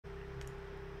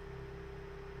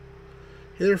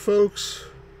Hey there, folks.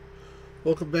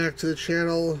 Welcome back to the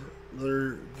channel.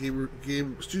 Another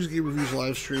Stu's Game Reviews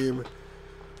live stream.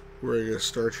 Wearing a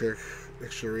Star Trek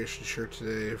Next Generation shirt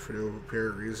today for no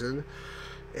apparent reason.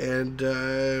 And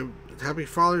happy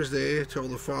Father's Day to all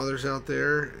the fathers out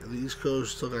there. The East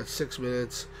Coast still got 6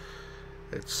 minutes.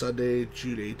 It's Sunday,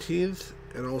 June 18th.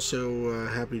 And also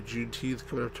happy Juneteenth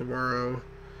coming up tomorrow.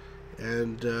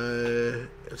 And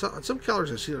it's on some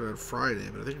calendars I've seen it on Friday,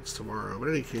 but I think it's tomorrow. But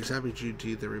in any case, happy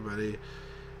Juneteenth, everybody.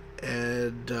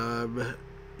 And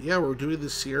yeah, we're doing the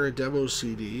Sierra demo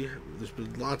CD. There's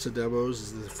been lots of demos.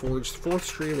 This is the fourth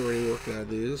stream already working on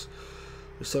these.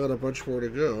 We still got a bunch more to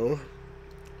go.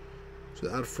 So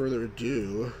without further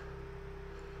ado,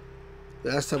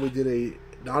 last time we did a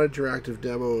non-interactive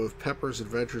demo of Pepper's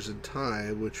Adventures in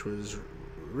Time, which was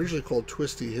originally called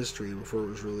Twisty History before it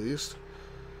was released.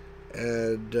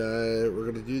 And we're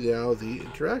going to do now the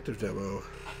interactive demo,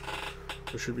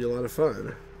 which should be a lot of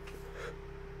fun.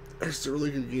 It's a really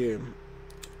good game.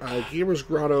 Gamers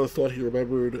Grotto thought he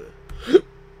remembered,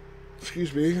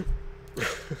 excuse me,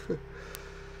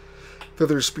 that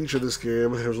there's speech in this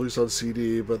game. It was released on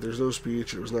CD, but there's no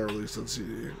speech. It was not released on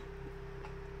CD.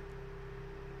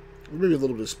 Maybe a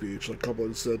little bit of speech, like a couple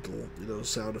incidental,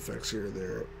 sound effects here and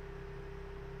there.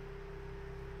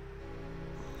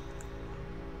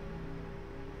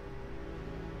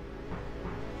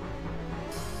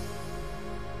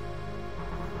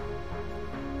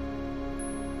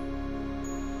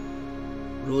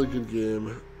 Really good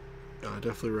game. I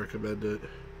definitely recommend it.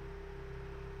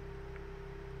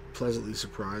 Pleasantly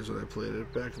surprised when I played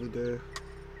it back in the day.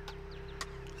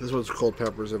 This one's called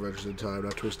Pepper's Adventures in Time,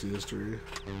 not Twisty History.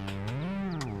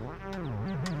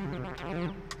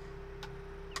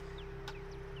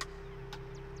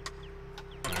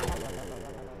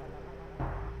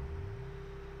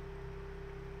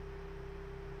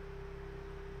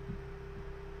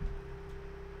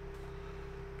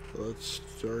 Let's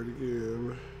start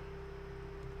again.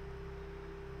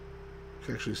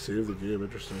 Can actually save the game,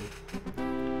 interesting.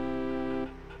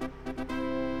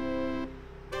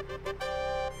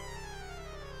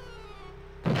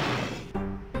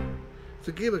 It's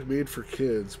a game like made for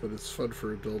kids, but it's fun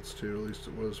for adults too. At least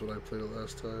it was when I played it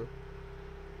last time.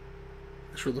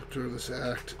 Thanks for looking through this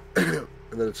act. And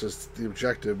then it says the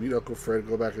objective: meet Uncle Fred,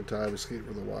 go back in time, escape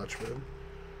from the Watchmen.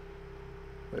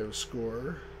 I have a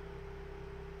score.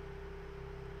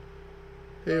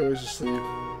 Hey, always asleep.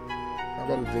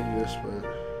 I'm about to dig this, but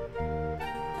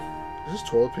is this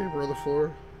toilet paper on the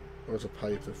floor? Oh, it's a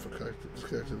pipe that's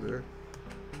connected there.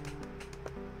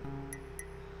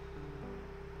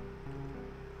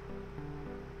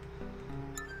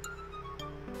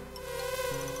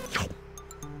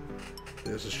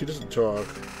 Yeah, so she doesn't talk.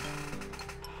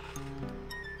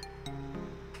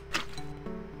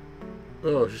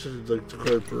 Oh, she said like to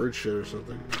call it bird shit or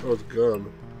something. Oh, it's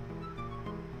gum.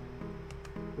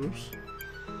 Oops.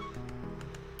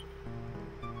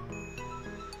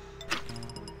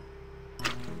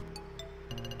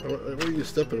 Why did you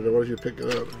step in it? I wanted you to pick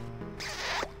it up.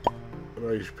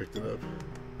 Oh, you picked it up.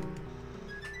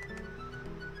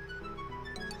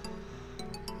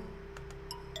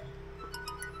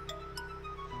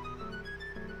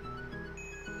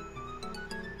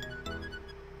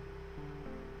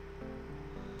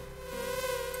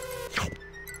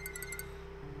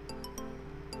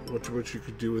 What you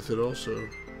could do with it also.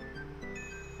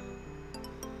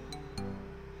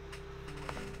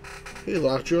 Hey,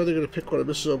 Lockjaw, they're gonna pick one of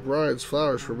Mrs. O'Brien's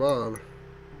flowers for Mom.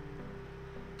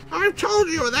 I've told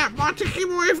you that not to keep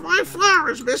away from my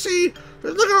flowers, Missy!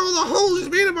 But look at all the holes he's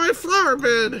made in my flower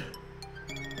bed!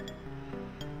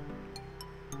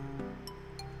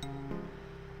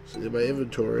 See, in my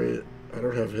inventory, I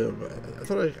don't have him. I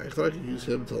thought I could use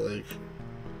him to, like,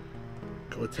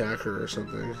 go attack her or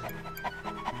something.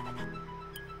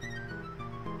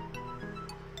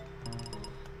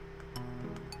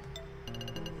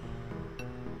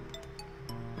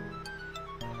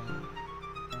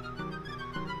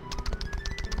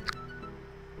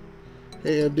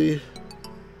 Hey Andy,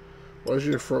 why is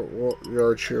your front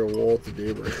yard share a wall with the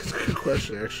neighbor? It's a good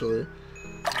question, actually.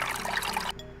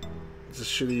 It's a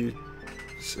shitty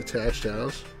attached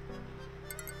house.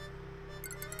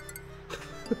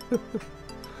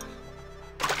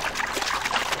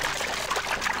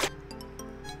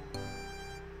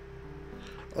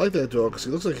 I like that dog because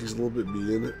he looks like he's a little bit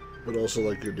mean, but also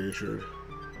like good natured.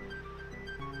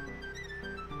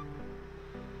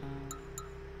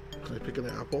 Can I pick an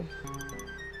apple?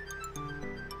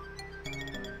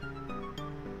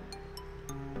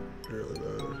 Apparently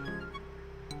not.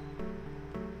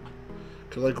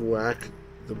 Can I like whack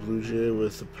the blue jay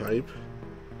with the pipe?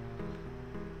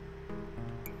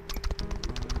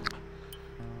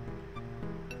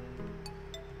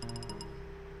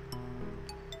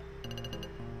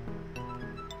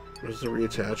 Just to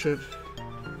reattach it.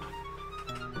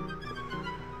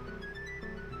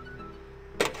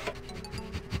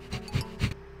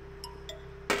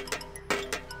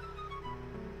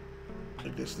 I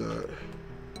guess not.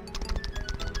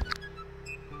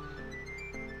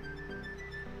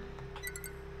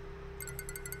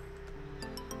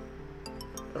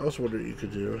 I also wonder what you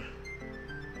could do.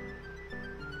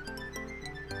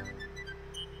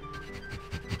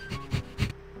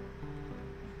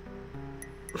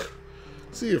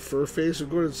 See a fur face. I'm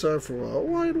going inside for a while.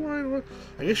 Why?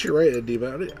 I guess you're right, Andy,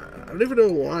 but I don't even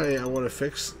know why I want to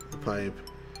fix the pipe.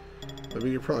 I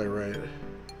mean, you're probably right.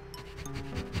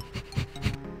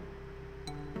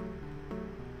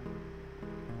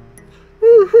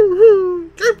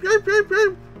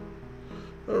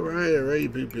 Alright, you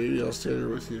big baby. I'll stand there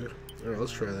with you. Alright,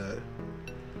 let's try that.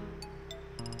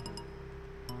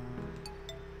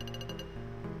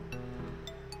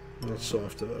 Not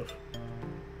soft enough.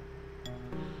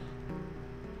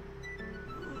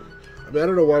 I mean, I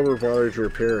don't know why we're bothering to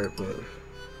repair it, but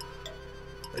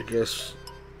I guess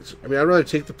I mean, I'd rather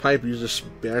take the pipe and use just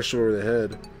smash it over the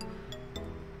head.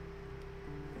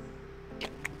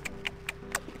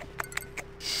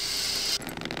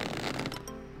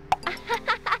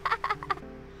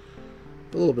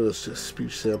 A little bit of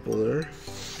speech sample there.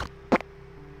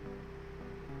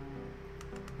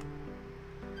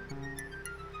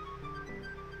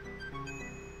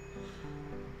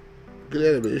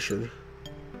 Good animation.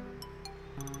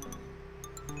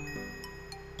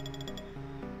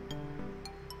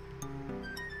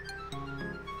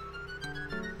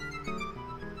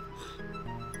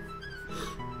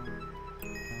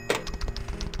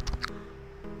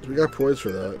 We got points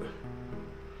for that.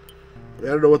 I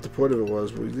don't know what the point of it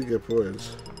was, but we did get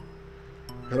points.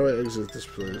 How do I exit this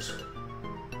place?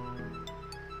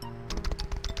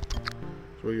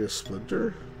 Do we get a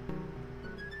splinter?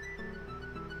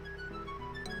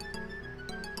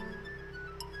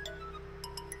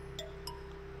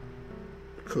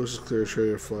 Coast is clear, try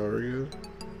your flower again.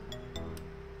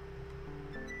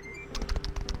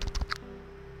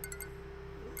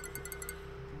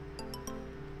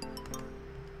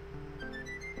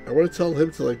 I want to tell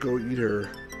him to, like, go eat her.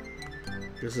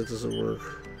 Guess that doesn't work.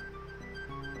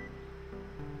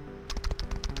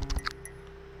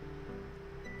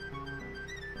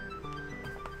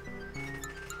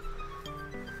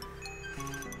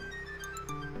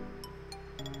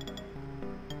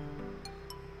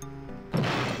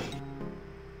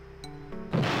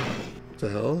 What the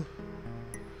hell?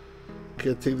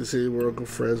 Can't take this anymore. Uncle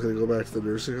Fred's gonna go back to the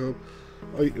nursing home.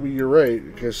 Oh, I mean, you're right.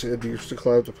 I guess Andy used to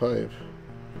climb up the pipe.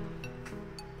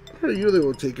 How do you know they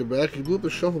won't take him back? He blew up the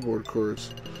shuffleboard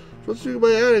cords. What's doing in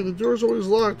my attic? The door's always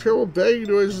locked. Terrible banging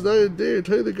noises night and day. I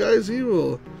tell you, the guy's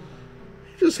evil.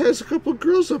 He just has a couple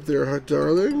girls up there, huh,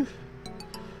 darling?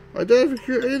 I doubt if you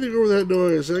hear anything over that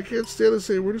noise. I can't stand to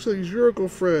say we're just like he's your Uncle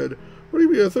Fred. What do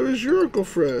you mean? I thought it was your Uncle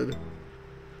Fred.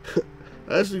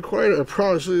 I have to be quiet. I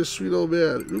promise. Really a sweet old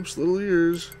man. Oops, little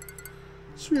ears.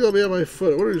 Sweet old man, my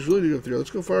foot. What are you really doing up there?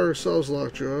 Let's go find ourselves,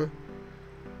 Lockjaw.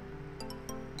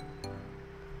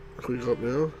 Can we go up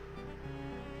now?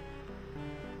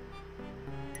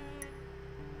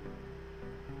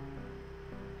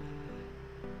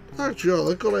 Lockjaw,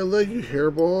 let go of my leg, you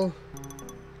hairball.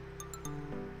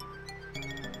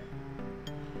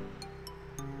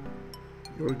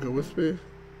 You wanna go with me?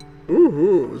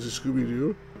 Ooh, was it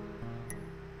Scooby-Doo?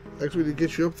 Actually, to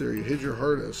get you up there, you hid your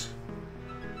harness.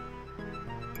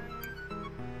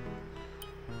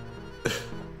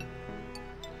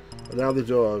 And now the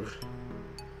dog.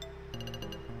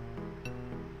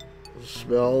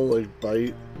 Smell, like,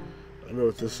 bite. I don't know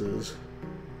what this is.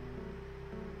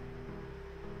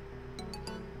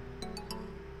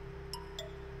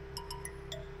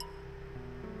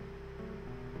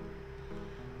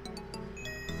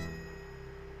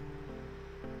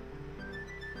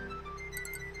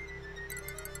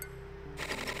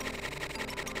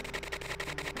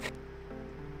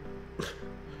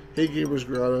 Hey, Gamer's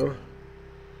Grotto.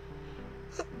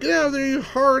 Get out of there, you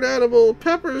hard animal!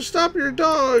 Pepper, stop your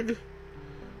dog!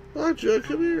 Lockjaw,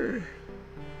 come here.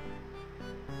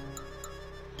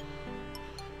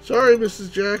 Sorry,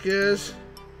 Mrs. Jackass.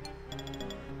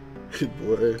 Good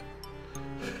boy.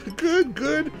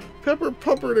 Good. Pepper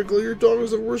Pumpernickel, your dog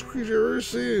is the worst creature I've ever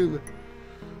seen.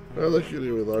 I like you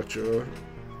anyway, Lockjaw. Too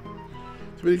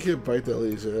bad you can't bite that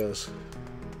lady's ass.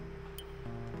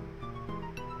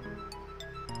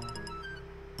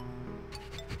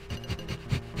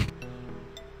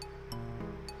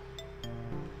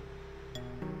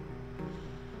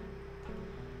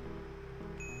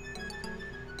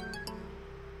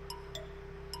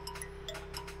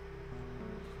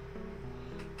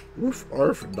 Woof,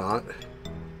 arf, not.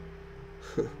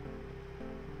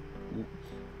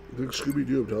 Big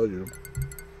Scooby-Doo, I'm telling you.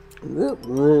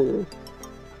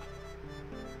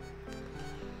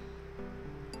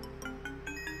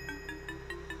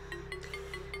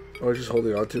 Oh, he's just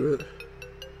holding on to it?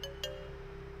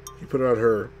 He put it on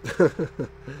her.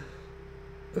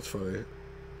 That's funny.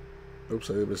 Oops,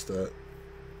 I missed that.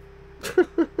 I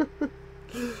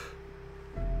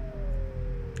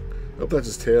hope that's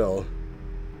his tail.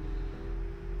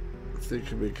 I think you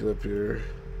can make it up here.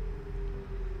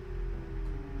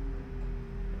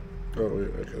 Oh wait,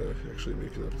 I gotta actually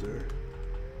make it up there.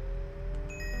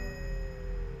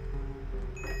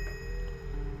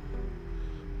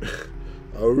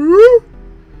 Oh,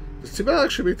 does Tim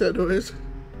actually make that noise?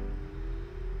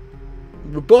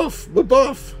 Mabuff,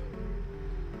 mabuff.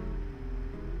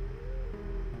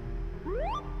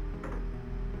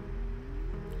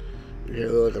 Yeah, they're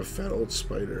like a fat old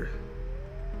spider.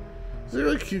 It's a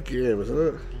really cute game, isn't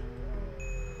it?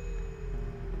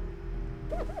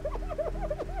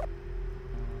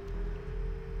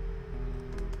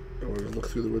 I want to look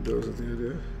through the windows at the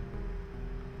idea.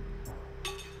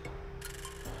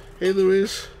 Hey,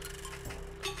 Louise.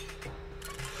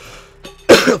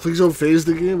 Please don't phase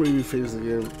the game. What do you mean phase the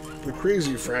game? You're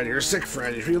crazy, friend. You're a sick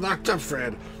friend. You're being locked up,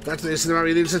 friend. That's what they said about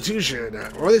me in the institution.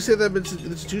 Or they say that in the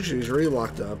institution he's already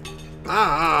locked up.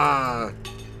 Ah!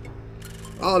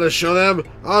 I'll just show them.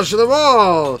 I'll show them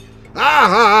all.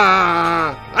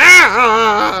 Ah!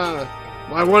 Ah!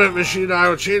 My one-hit machine and I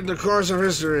will change the course of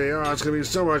history. Oh, it's gonna be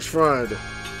so much fun.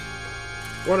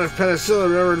 What if penicillin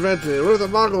were ever invented? What if the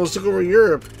Mongols took over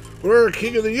Europe? What if we're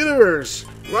king of the universe?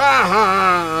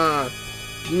 Ah!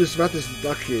 News about this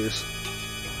duck case.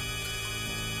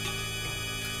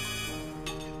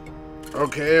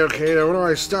 Okay, now where do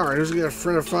I start? Who's gonna get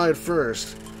friendified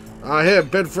first? Him,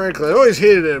 Ben Franklin. I always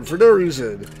hated him for no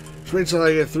reason. Just wait till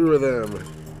I get through with him.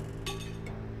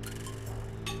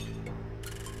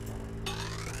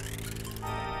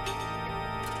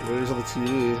 He's on the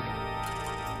TV.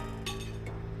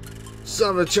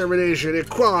 Self-determination,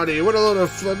 equality, what a load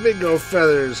of flamingo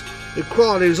feathers.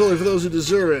 Equality is only for those who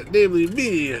deserve it, namely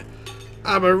me.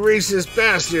 I'm a racist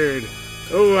bastard.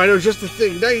 Oh, I know just the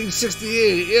thing.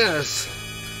 1968, yes.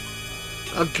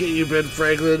 I'll get you, Ben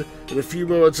Franklin. In a few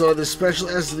moments on this special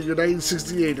essay of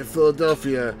 1968 in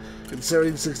Philadelphia in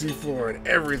 1764, and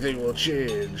everything will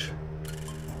change.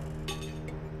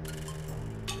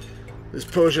 This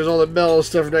potion has all the mellow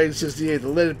stuff from 1968, the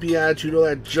let it be attitude, all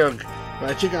that junk. But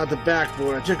I check out the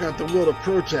backbone, I check out the will to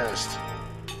protest.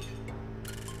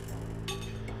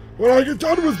 When I get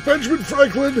done with Benjamin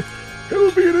Franklin,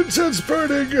 it'll be an intense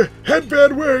burning,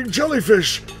 headband-wearing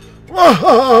jellyfish.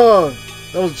 Wahaha!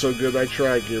 That wasn't so good, but I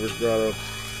tried, Gamers Grotto.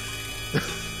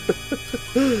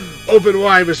 Open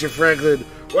wide, Mr. Franklin.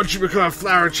 Once you become a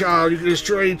flower child, you can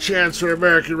destroy any chance for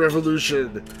American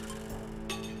Revolution.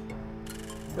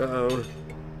 Uh-oh.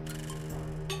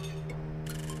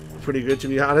 Pretty good, to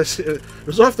be honest. It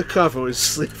was off the cuff, I was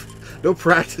asleep. No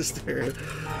practice there.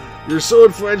 You're so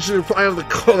influential, you probably have to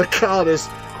call the colonists,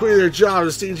 quitting their job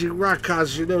and staging rock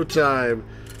concerts in no time.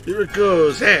 Here it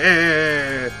goes.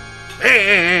 This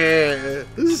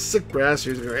is a sick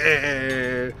bastard. He's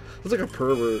going, looks like a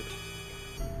pervert.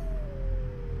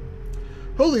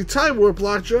 Holy time warp,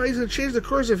 Lockjaw. He's gonna change the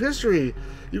course of history.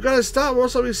 You gotta stop, or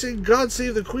else I'll be saying God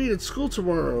Save the Queen at school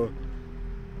tomorrow.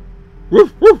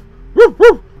 Woof, woof, woof,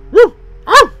 woof, woof,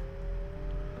 oh!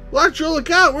 Lockjaw,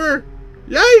 look out, we're...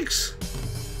 Yikes!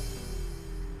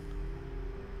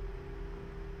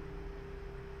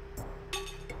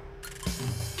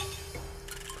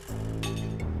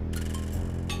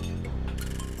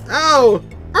 Ow!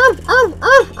 Ow! Ow!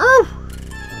 Ow! Ow!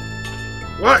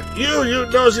 What? You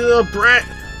nosy little brat!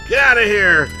 Get out of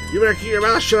here! You better keep your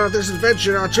mouth shut off this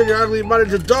adventure, or I'll turn your ugly mud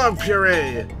into dog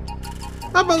puree!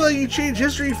 How about letting you change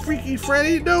history, Freaky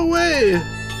Freddy? No way!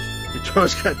 Your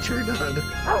jaws got turned on.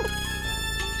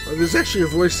 Oh, there's actually a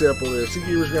voice sample there.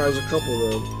 Stinky Gamers has a couple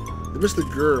of them. They missed the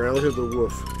grr, I only heard the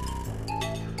woof.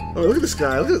 Oh, look at this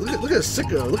guy. Look at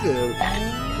Sicko. Look at him.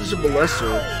 He's a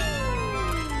molester.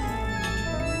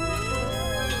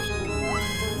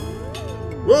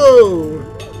 Whoa!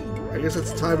 I guess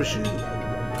that's a time machine.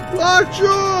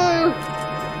 Lockjaw!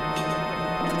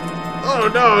 Oh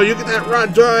no, you get that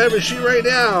rod time machine right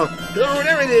now! He'll ruin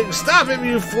everything! Stop him,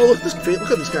 you fool! Look at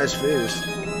this guy's face.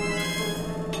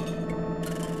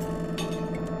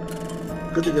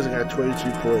 Good thing is I got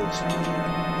 22 points.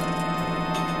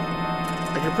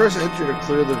 I can press enter to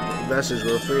clear the message,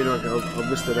 but I'm afraid I'll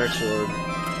miss the next one.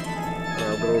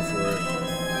 I'm going for it.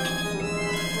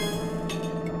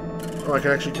 Oh, I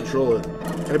can actually control it.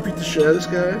 Can I beat the shit out of this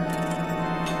guy?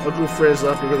 Uncle Fred's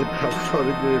not really powerful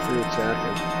grenade for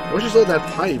attacking. I wish I saw that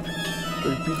pipe.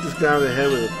 Like, beat this guy on the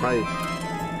head with a pipe.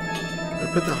 I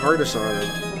put the harness on him.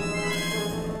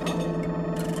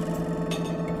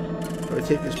 I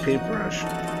take his paintbrush.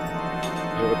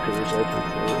 There's other painters open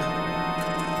for him.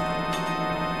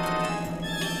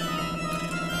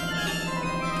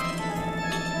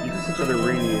 You can click on the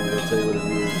radiator, it'll tell you what it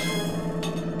means.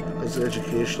 That's an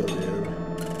educational man.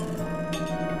 I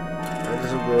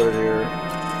guess I'm going in here.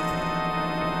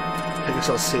 I guess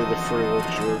I'll save the furry little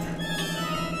jerk.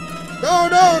 No,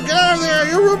 no, get out of there!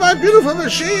 You ruined my beautiful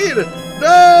machine!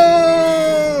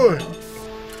 No!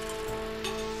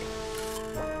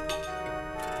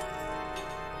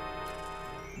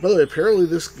 By the way, apparently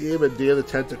this game and Day of the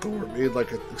Tentacle were made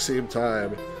like at the same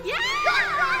time. Yeah!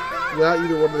 Without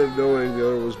either one of them knowing the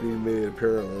other was being made,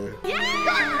 apparently.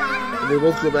 Yeah! And they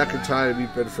both go back in time and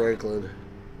meet Ben Franklin.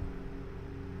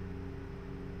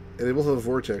 And they both have a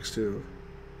vortex, too.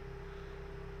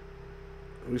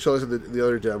 We saw this in the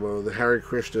other demo, the Hare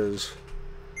Krishnas.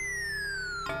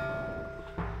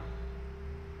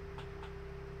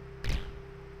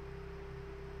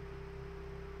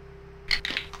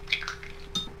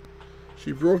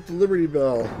 She broke the Liberty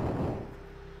Bell.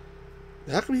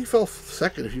 How come he fell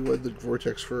second if he went the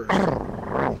vortex first?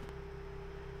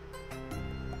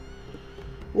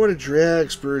 What a drag,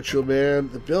 spiritual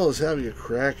man. The bell is having a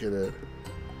crack in it.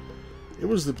 It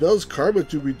was the bell's karma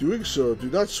to be doing so. Do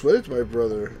not sweat it, my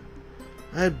brother.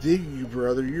 I am digging you,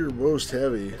 brother. You are most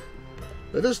heavy.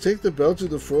 Let us take the bell to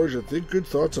the forge and think good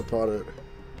thoughts upon it.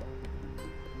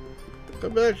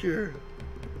 Come back here.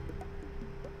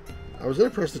 I was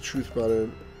going to press the truth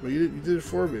button, but you did it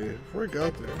for me before I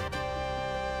got there.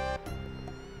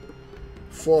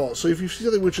 Fall. So if you see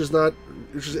something which is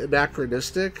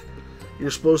anachronistic,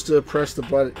 you're supposed to press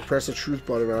the truth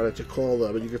button on it to call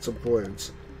them, and you get some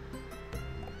points.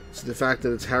 So the fact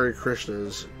that it's Hare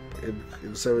Krishnas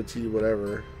in 17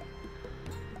 whatever.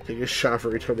 Take a shot for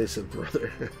every time they said brother.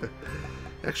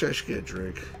 Actually, I should get a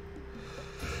drink.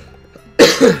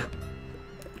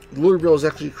 The Liberty Bell has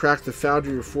actually cracked the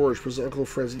foundry of Forge because Uncle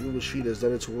Fred's evil machine has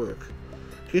done its work.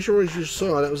 In case you just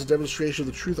saw, that was a demonstration of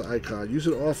the truth icon. Use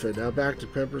it often. Now back to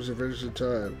Pepper's Adventures in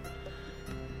Time.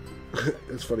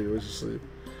 It's funny, he was asleep.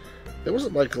 That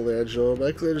wasn't Michelangelo.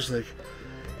 Michelangelo's like,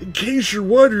 in case you're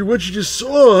wondering what you just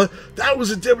saw, that was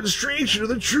a demonstration of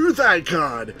the truth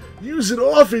icon. Use it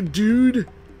often, dude.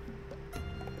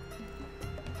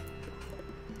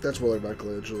 That's more like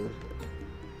Michelangelo.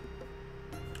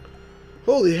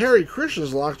 Holy Hare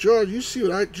Krishnas, Lockjaw! You see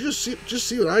what I just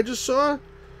see what I just saw?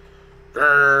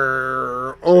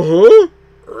 Good.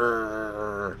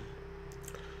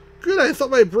 I thought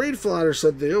my brain fell out or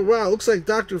something. Oh wow, looks like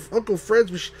Uncle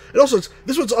Fred's machine. And also,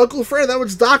 this one's Uncle Fred. That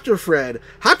one's Dr. Fred.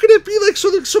 How could it be like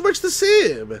so much the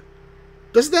same?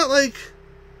 Doesn't that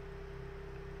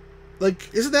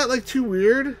isn't that like too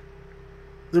weird?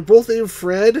 They're both named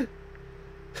Fred.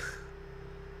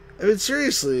 I mean,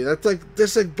 seriously,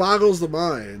 this boggles the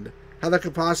mind how that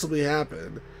could possibly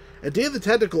happen. And Day of the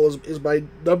Tentacle is my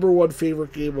 #1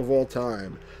 favorite game of all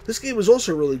time. This game is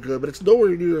also really good, but it's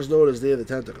nowhere near as known as Day of the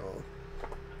Tentacle.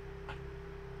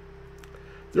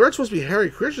 There aren't supposed to be Hare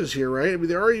Krishnas here, right? I mean,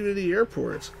 there aren't even any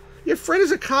airports. Yeah, Fred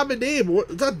is a common name.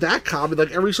 It's not that common. Like,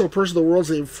 every single person in the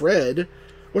world's named Fred.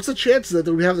 What's the chances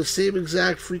that we have the same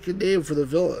exact freaking name for the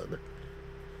villain?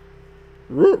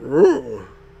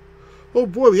 Oh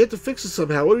boy, we have to fix it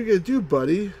somehow. What are we going to do,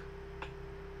 buddy?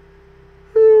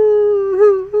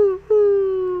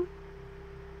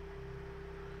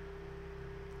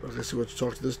 I guess you want to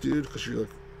talk to this dude because you're like,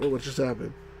 oh, what just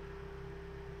happened?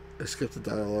 I skipped the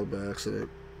dialogue by accident.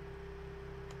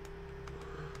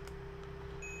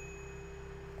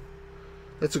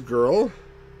 That's a girl?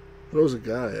 That was a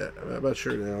guy. I'm not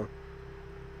sure now.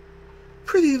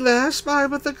 Pretty lass,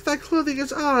 but thy clothing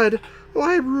is odd. Oh,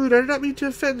 I am rude. I do not mean to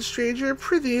offend, stranger.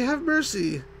 Prithee, have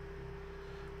mercy.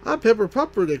 I'm Pepper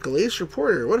Pumpernickel, ace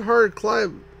reporter. What hard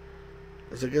climb,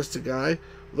 as I guess the guy,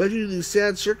 led you to these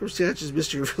sad circumstances,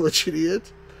 Mr. Village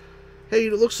Idiot? Hey, you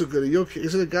don't look so good. Are you okay?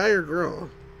 Is it a guy or a girl?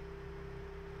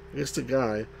 I guess the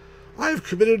guy. I have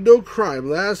committed no crime,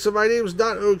 lass, and my name's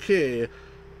not okay.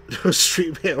 No,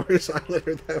 street man, where's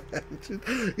Highlander that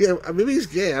Yeah, maybe he's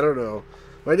gay, I don't know.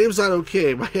 My name's not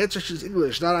okay. My ancestry is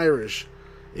English, not Irish.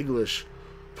 English.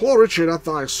 Paul Richard, at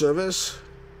thy service.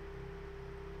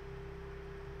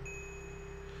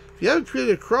 If you haven't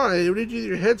created a crime, what did you get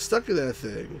your head stuck in that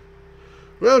thing?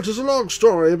 Well, 'tis a long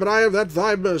story, but I am at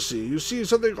thy mercy. You see,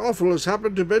 something awful has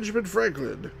happened to Benjamin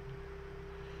Franklin.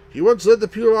 He once led the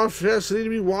people of our fair city to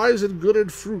be wise and good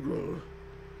and frugal.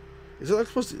 Is that like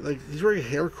supposed to, like, he's wearing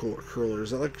hair curlers.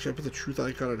 Is that like, should I put the truth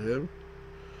icon on him?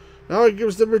 Now he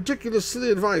gives them ridiculous,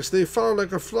 silly advice. They follow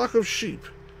like a flock of sheep.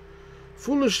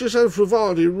 Foolishness and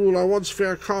frivolity rule our once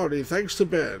fair colony, thanks to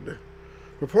Ben.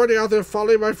 For pointing out their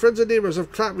folly, my friends and neighbors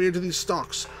have clapped me into these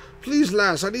stocks. Please,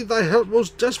 lass, I need thy help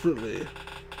most desperately.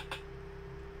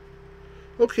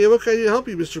 Okay, what can I help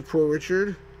you, Mr. Poor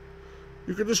Richard?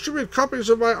 You can distribute copies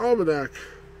of my almanac.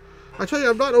 I tell you,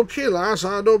 I'm not okay, lass.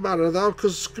 No matter, thou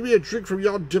couldst give me a drink from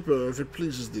yon dipper, if it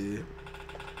pleases thee. It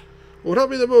would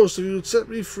help me the most if you would set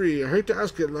me free. I hate to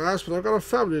ask it, lass, but I've got a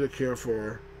family to care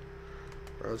for.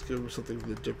 Right, let's give him something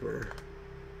from the dipper.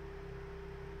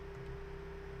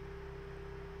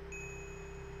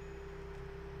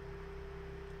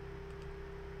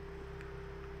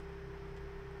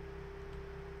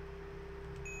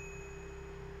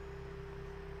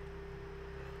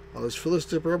 Let's fill this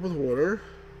dipper up with water.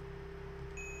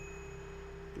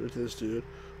 Give it to this dude.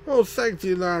 Oh, thank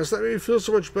thee, lass. That made me feel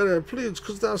so much better. Please,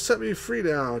 because thou set me free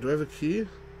now. Do I have a key?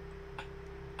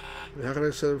 How can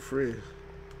I set him free?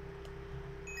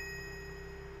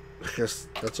 I guess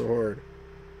that's so hard.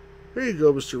 Here you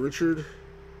go, Mr. Richard.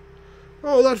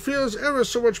 Oh, that feels ever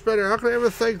so much better. How can I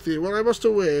ever thank thee? Well, I must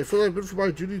away. I feel I've been for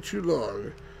my duty too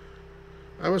long.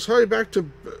 I must hurry back to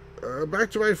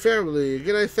my family.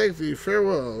 Again, I thank thee.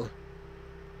 Farewell.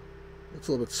 That's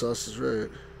a little bit sus, is right.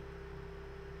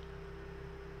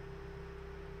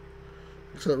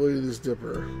 Except look at this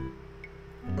dipper.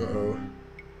 Uh-oh.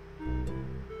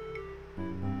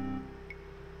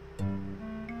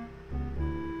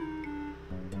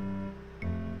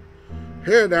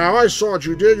 Here now, I saw what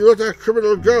you did. You let that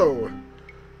criminal go.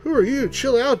 Who are you?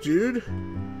 Chill out, dude.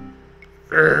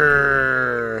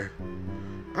 Grrr.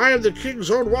 I am the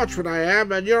king's own watchman, I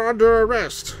am, and you're under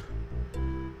arrest.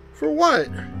 For what?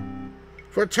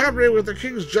 For tampering with the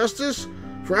king's justice?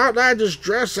 For outlandish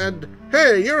dress and...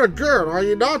 Hey, you're a girl, are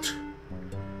you not?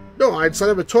 No, Einstein,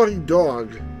 I'm a talking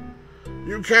dog.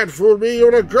 You can't fool me,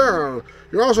 you're a girl.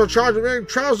 You're also charged with wearing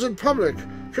trousers in public.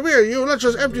 Come here, you, let's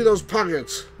just empty those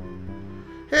pockets.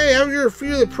 Hey, have you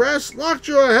fear the press?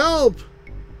 Lockjaw, help!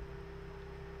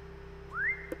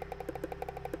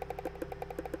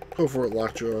 Go for it,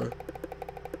 Lockjaw.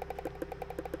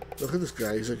 Look at this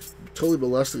guy. He's like totally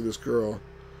molesting this girl.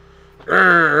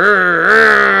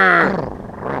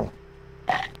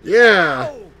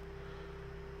 Yeah!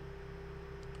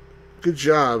 Good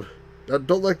job. Now,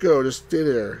 don't let go. Just stay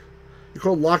there. You're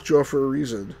called Lockjaw for a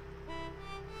reason.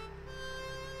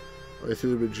 Oh, they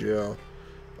threw him in jail.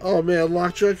 Oh man,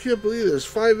 Lockjaw, I can't believe this.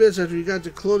 5 minutes after you got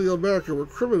to colonial America, we're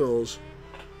criminals.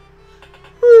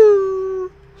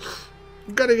 Woo!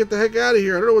 You gotta get the heck out of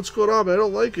here. I don't know what's going on, but I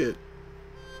don't like it.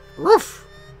 Rough!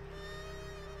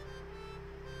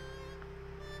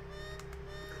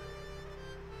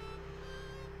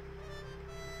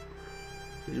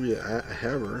 Give me a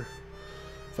hammer.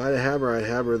 If I had a hammer, I'd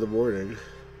hammer in the morning.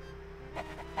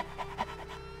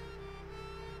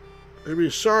 I'd be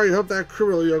sorry to help that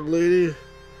criminal, young lady.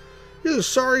 You're the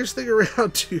sorriest thing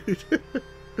around, dude.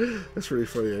 That's pretty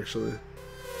funny, actually.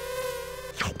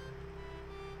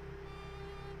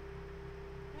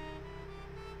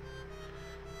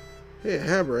 Hey, a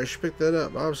hammer. I should pick that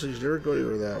up. Obviously, he's never going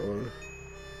over that one.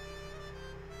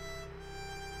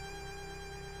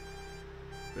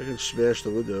 I can smash the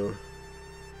window.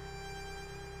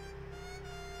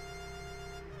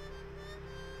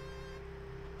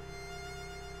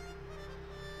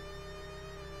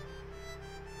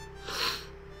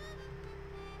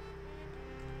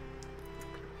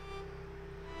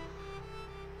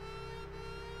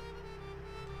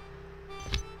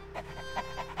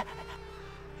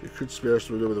 You could smash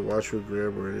the window with a watchman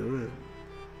grabber anyway.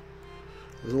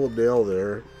 There's a little nail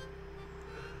there.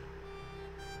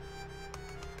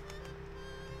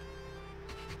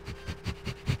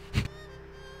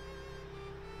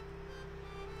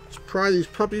 Let's pry these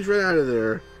puppies right out of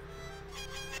there.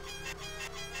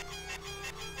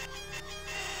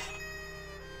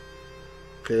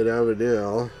 Okay, now the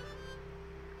nail.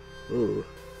 Ooh.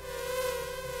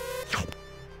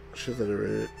 Shit, that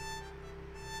already.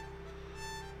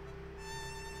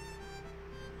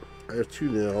 I have 2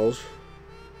 nails.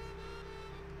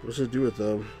 What's it do with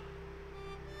them?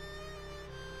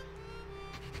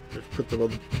 Let's put them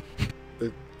on.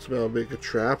 Somehow make a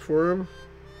trap for him.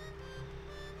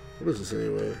 What is this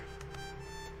anyway?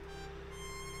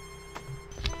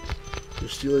 You're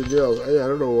stealing nails. I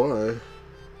don't know why.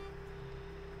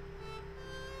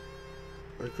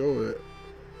 I go with it.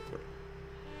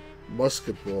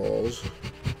 Musket balls.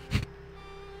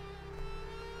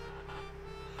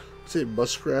 Say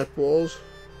muskrat balls.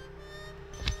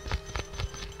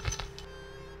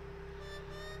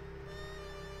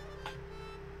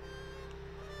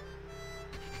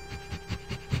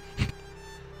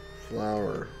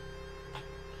 flower.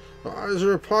 My eyes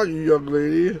are upon you, young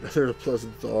lady. There's a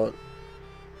pleasant thought.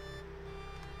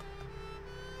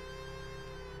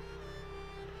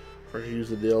 If I can use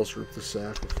the nails to rip the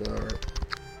sack of flour.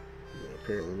 No,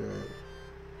 apparently not.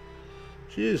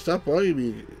 Jeez, stop bugging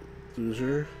me,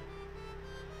 loser.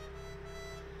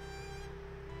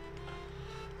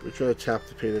 Let me try to tap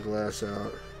the pane of glass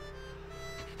out.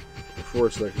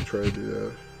 Unfortunately, I can try to do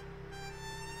that.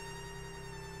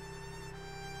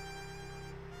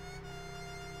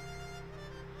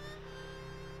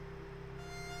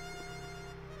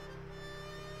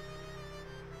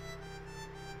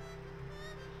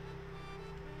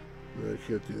 No, I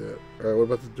can't do that. Alright, what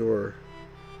about the door?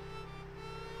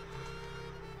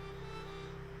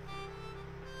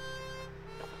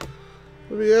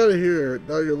 Let me out of here.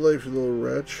 Not your life, you little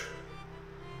wretch.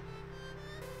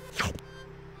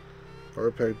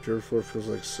 Hard packed dirt floor feels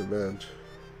like cement.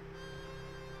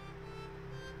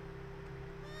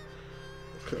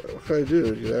 What can I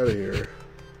do to get out of here?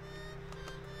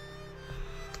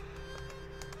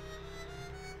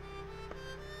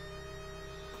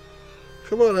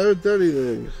 Come on, I haven't done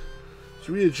anything.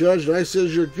 So be a judge and I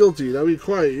says you're guilty. Now be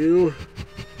quiet, you.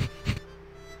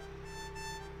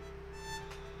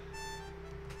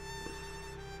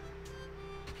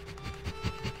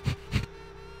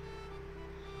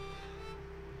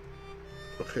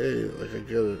 Okay, like I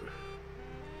get it.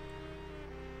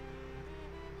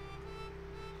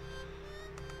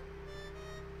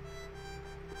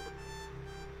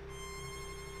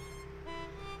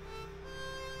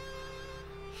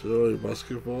 So any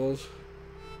basketballs?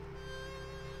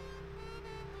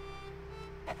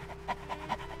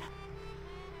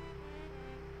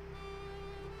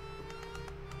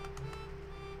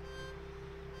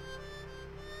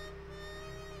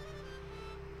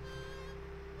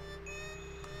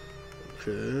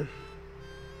 Okay.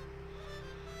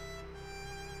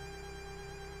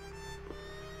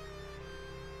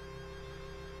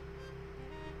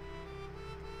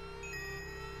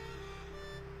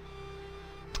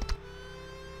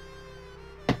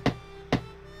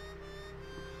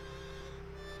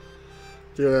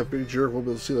 Yeah, that big jerk won't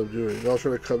be able to see what I'm doing. I'll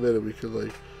try to come in and we could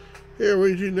like, hey, what are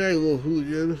you doing now, you little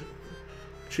hooligan?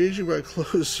 Changing my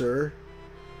clothes, sir.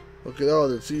 Look at all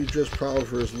that. See you dressed proud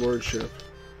for his lordship.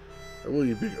 I will,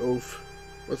 you big oaf.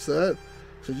 What's that?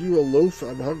 Said you a loaf?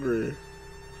 I'm hungry.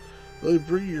 Let me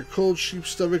bring you your cold sheep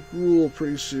stomach gruel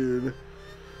pretty soon.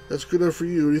 That's good enough for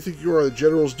you. Do you think you are the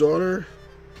general's daughter?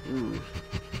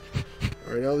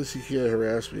 Alright, now at least he can't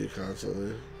harass me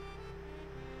constantly.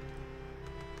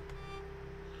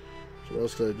 So what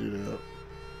else can I do now?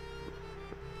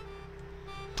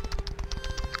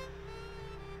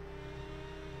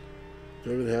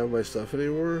 Do I even have my stuff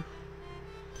anymore?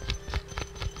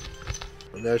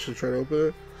 I'm actually trying to open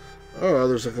it? Oh,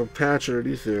 there's like a patch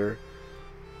underneath there.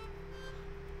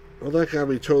 Well, that got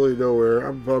me totally nowhere.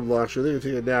 I'm bum locked. I think I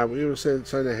take a nap. We even said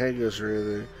trying to hang us or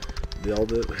anything.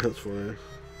 Nailed it. That's fine.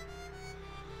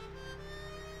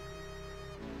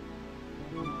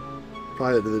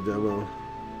 Probably into the demo.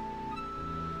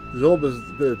 It's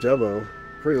almost been a demo.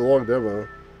 Pretty long demo.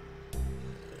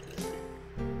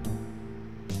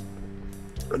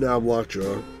 And now I'm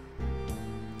lockjaw.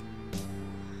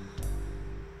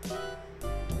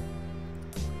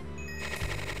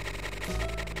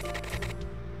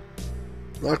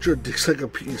 Lockjaw digs like a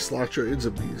beast. Lockjaw is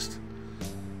a beast.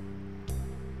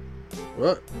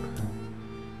 What?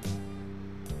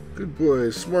 Good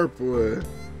boy, smart boy.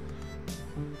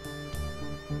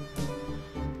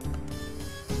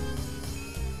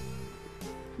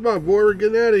 Come on, boy, we're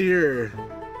getting out of here.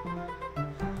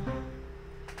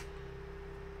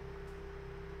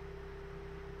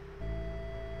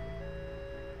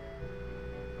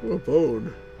 Oh, a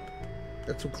bone.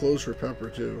 Got some clothes for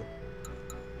Pepper, too.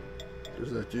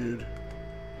 There's that dude.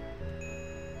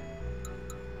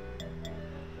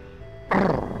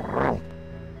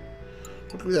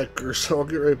 Look at me that Gerson. I'll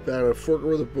get right back. I'll fork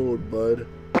over the bone, bud.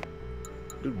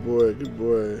 Good boy, good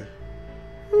boy.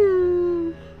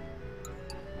 Woo.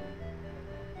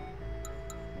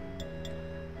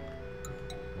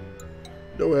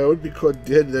 No way, I would be caught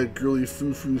dead in that girly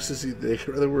foo-foo sissy thing. I'd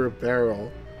rather wear a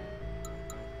barrel.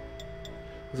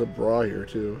 There's a bra here,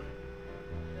 too.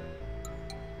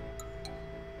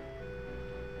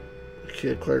 I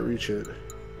can't quite reach it.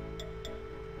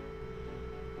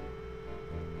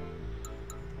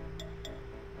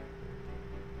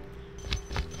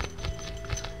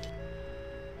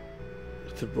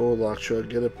 It's a bow lockjaw.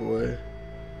 Get it, boy.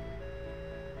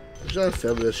 She's not a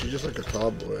feminist. She's just like a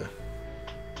tomboy.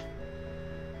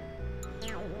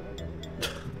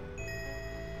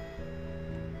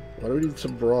 Why do we need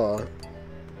some bra?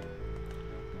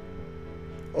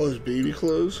 Oh, his baby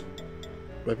clothes?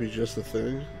 Might be just the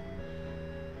thing.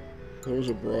 That was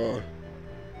a bra.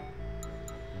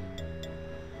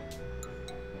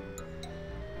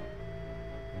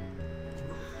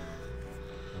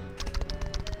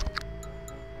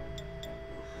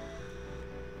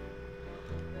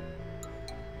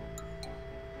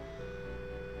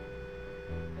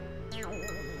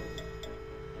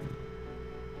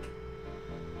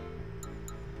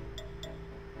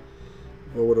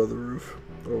 Oh, what other roof?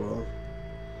 Oh well.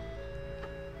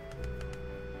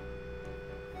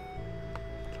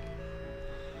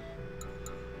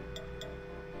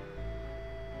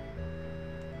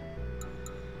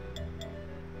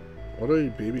 Why do I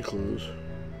need baby clothes?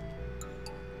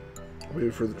 Maybe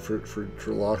for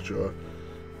Lockjaw.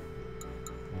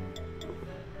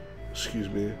 Excuse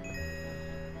me.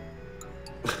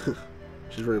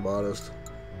 She's very modest.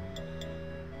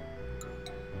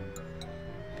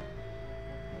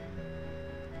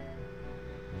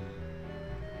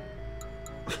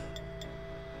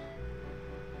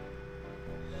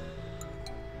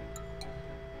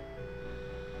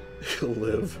 You'll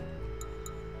live.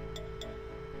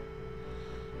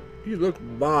 You look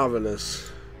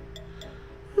marvelous.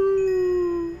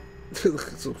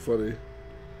 It's so funny.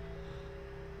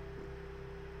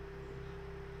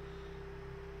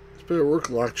 It's been a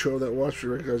work, Lockjaw. That watch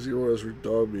you recognize the orders for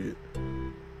dog meat.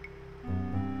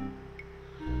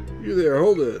 You there,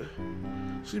 hold it.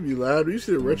 See me, lad. You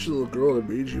see the wretched little girl in a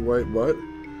mangy white mutt?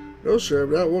 No, sir,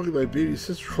 I'm not walking my baby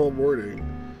sister all morning.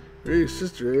 Hey,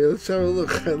 sister, hey, let's have a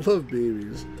look. I love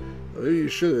babies. Oh, maybe you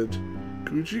shouldn't.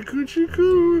 Coochie, coochie,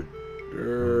 coo.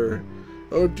 Grr.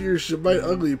 Oh dear, she's a mite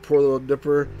ugly, poor little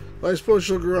nipper. I suppose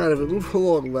she'll grow out of it. Move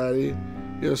along, laddie.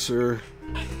 Yes, sir.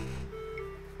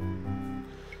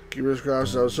 Keeper's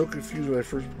Cross. I was so confused when I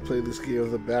first played this game.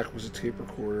 The back was a tape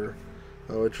recorder.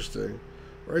 Oh, interesting.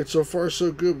 Alright, so far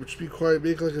so good, but just be quiet,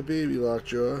 make like a baby,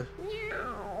 Lockjaw.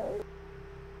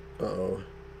 Uh-oh.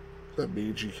 That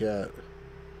mangy cat.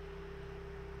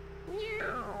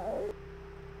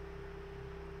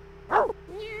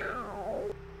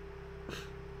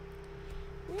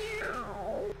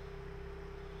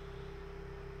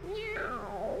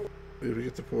 Maybe we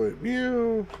get the point.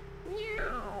 Meow.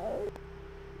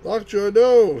 Lockjaw,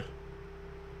 no.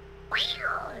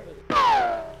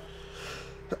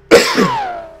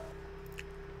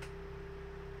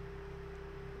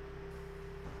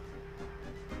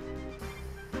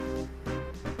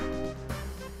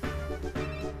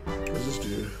 What's this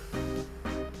do?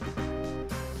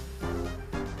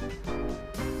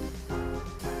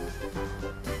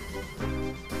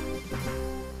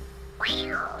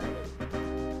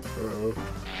 Uh-oh.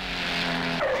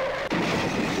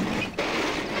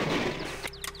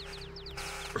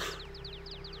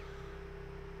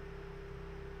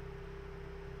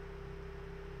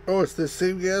 Oh, it's the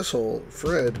same asshole,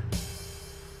 Fred.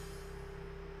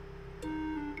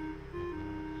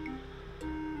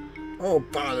 Oh,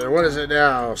 bother, what is it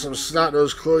now? Some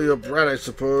snot-nosed Chloe brat, I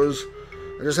suppose.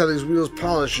 I just had these wheels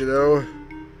polished, you know.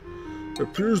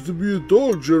 Appears to be a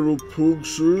dog, General Pug,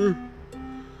 sir.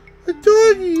 A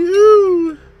doggy,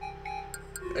 you!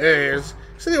 Hey, has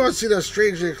anyone seen a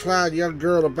strangely clad young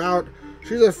girl about?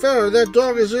 She's a feller, that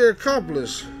dog is her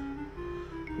accomplice.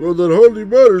 Well, that hardly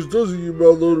matters, does it, you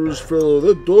malodorous fellow?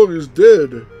 That dog is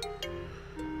dead.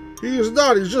 He is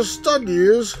not, he's just stunned, he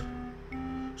is.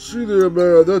 See there,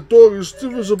 man, that dog is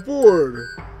stiff as a board.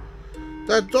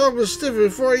 That dog was stiff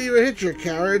before you even hit your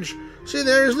carriage. See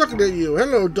there, he's looking at you.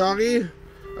 Hello, doggy.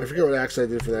 I forget what accent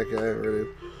I did for that guy already.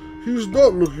 He's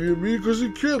not looking at me because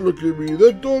he can't look at me.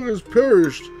 That dog has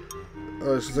perished.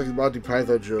 Oh, this is like a Monty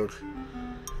Python joke.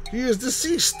 He is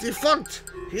deceased, defunct.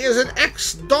 He is an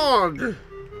ex-dog.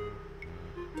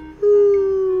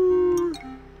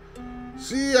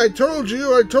 See, I told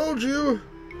you, I told you.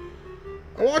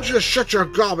 I want you to shut your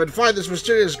gob and find this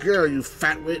mysterious girl, you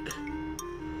fatwit.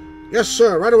 Yes,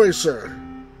 sir, right away, sir.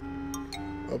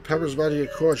 Oh, Pepper's about to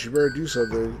get caught. She better do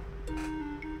something.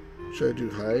 Should I do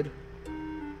hide?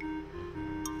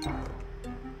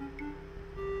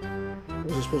 What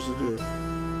was I supposed to do?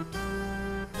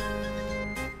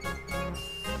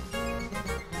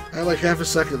 I had like half a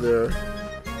second there.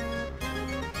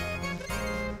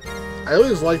 I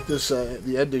always like this,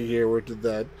 the ending here where it did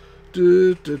that.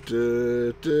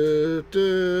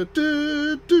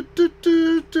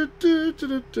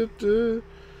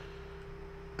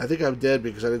 I think I'm dead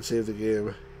because I didn't save the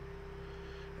game.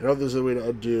 I don't know if there's a way to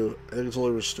undo. I think it's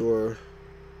only restore.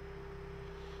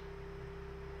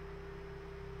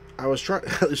 I was trying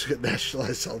at least get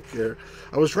nationalized healthcare.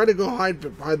 I was trying to go hide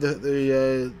behind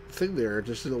the thing there. It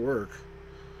just didn't work.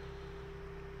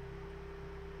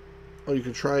 Oh, you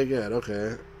can try again.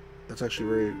 Okay. That's actually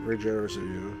very, very generous of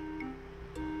you.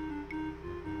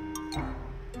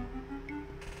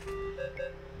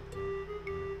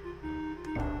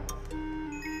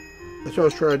 That's what I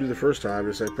was trying to do the first time,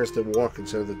 is I pressed the walk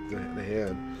instead of the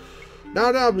hand.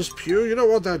 Now, Miss Pugh, you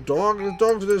don't want that dog. The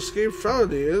dog's an escaped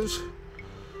felony is.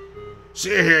 See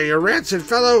here, you rancid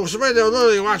fellow. Somebody don't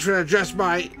literally watch me address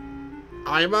my...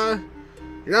 Ima?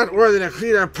 You're not worthy to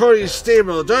clean our pony's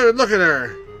stable. Don't even look at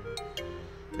her.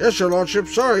 Yes, your lordship.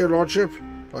 Sorry, your lordship.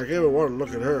 I gave it one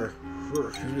look at her.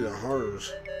 Gives me the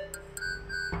horrors.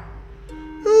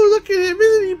 Oh, look at him.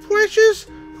 Isn't he precious?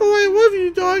 Oh, I love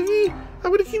you, doggy.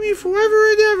 I'm going to keep you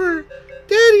forever and ever.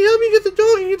 Daddy, help me get the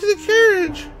doggy into the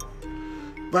carriage.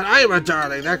 But I am a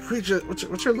darling. That creature...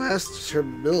 What's her last... Her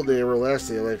middle name or last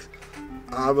name? Like,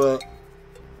 I'm a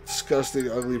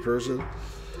disgusting, ugly person.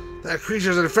 That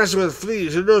creature's infested with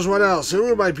fleas. Who knows what else? Who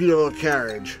ruined my beautiful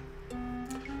carriage?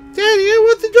 Daddy, I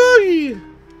want the doggy.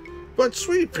 But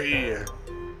Sweet Pea...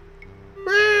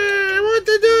 I want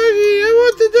the doggy! I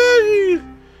want the doggy!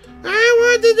 I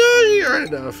want the doggy!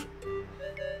 Alright, enough.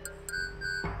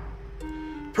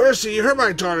 Percy, you hurt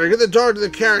my daughter. Get the dog to the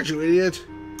carriage, you idiot.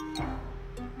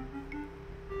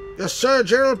 Yes, sir.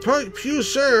 General Pugh,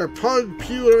 sir. Pug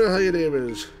Pugh, whatever the hell your name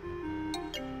is.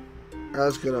 Alright,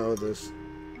 let's get on with this.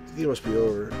 The game must be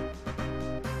over.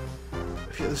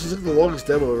 Okay, this is like the longest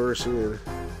demo I've ever seen.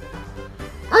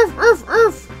 Arf, arf,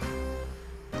 arf!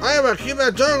 I am a keep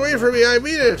that dog away from me, I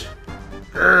mean it!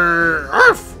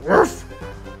 Arf! Arf!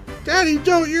 Daddy,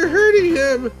 don't! You're hurting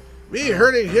him! Me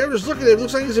hurting him? Just look at him,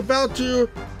 looks like he's about to...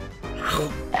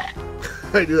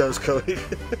 I knew that was coming.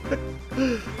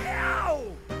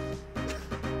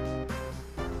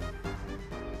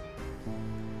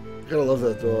 Gotta love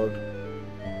that dog.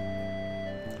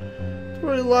 Don't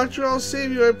worry, Lockjaw, I'll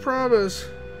save you, I promise.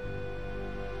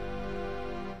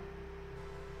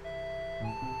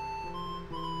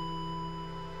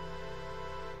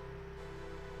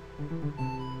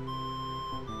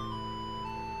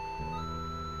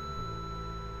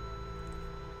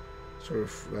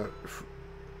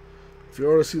 If you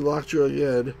want to see Lockjaw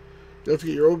again, you have to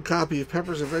get your own copy of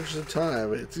Pepper's Adventures in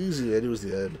Time. It's easy, and it was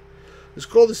the end. It's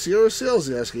called the Sierra Sales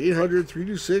Desk,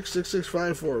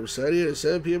 800-326-6654, Saturday at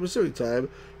 7 p.m. Pacific Time,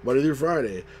 Monday through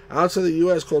Friday. Outside the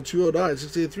U.S., call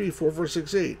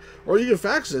 209-683-4468, or you can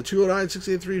fax it at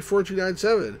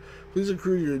 209-683-4297. Please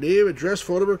include your name, address,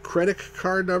 phone number, credit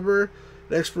card number,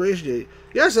 and expiration date.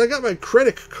 Yes, I got my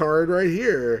credit card right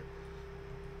here.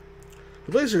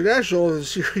 The Blazer International in the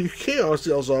Sierra UK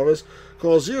sales office.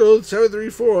 Call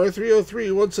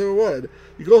 0734-303-171.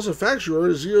 You can also fax your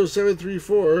order to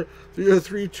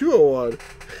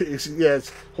 0734-303-201.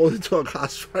 Yes, holding to a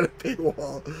cost behind a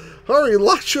paywall. Hurry,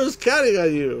 Lockjaw's counting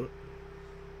on you.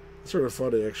 It's sort of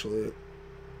funny, actually.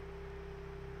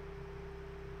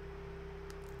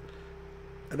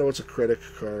 I know it's a credit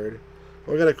card.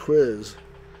 Oh, I got a quiz.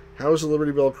 How is the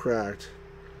Liberty Bell cracked?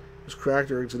 It was cracked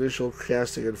during its initial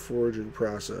casting and forging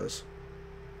process.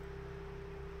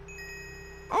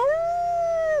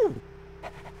 Oh!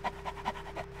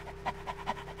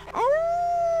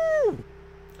 Oh!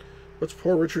 What's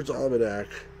Poor Richard's Almanac?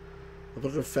 A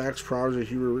book of facts, proverbs, and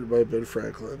humor written by Ben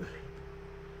Franklin.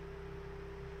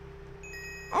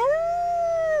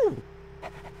 Oh!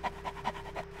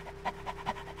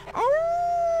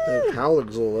 Oh! That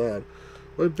howling's all loud.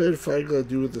 What did Ben Franklin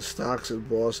do with the stocks in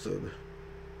Boston?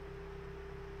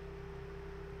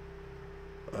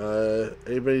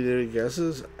 Anybody have any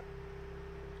guesses?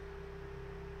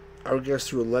 I would guess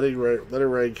through a letter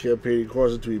writing campaign he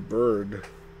caused it to be burned.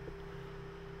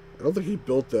 I don't think he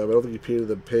built them. I don't think he painted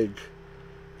them pink.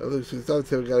 I don't think he thought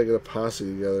they got to get a posse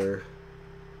together.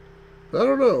 But I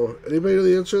don't know. Anybody know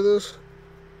the answer to this?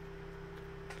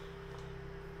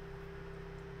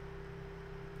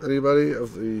 Anybody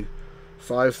of the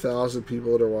 5,000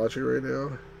 people that are watching right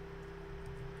now?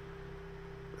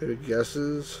 Any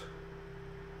guesses?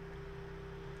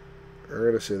 I'm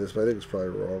going to say this, but I think it's probably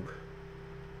wrong.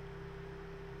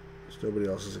 There's nobody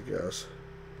else as a guess.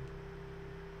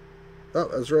 Oh,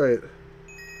 that's right.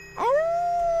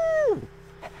 Oh!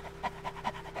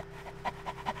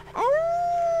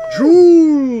 Oh!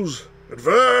 Jules! And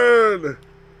Van!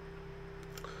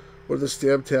 What does the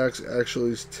Stamp Tax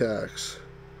actually tax?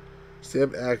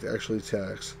 Stamp Act actually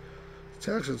tax.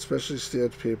 Tax on specially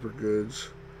stamped paper goods.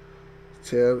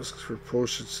 Tax for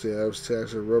postage stamps.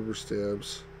 Tax on rubber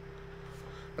stamps.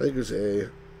 I think it's A.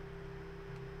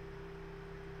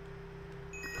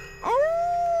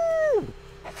 Oh!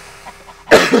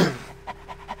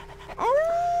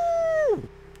 Oh!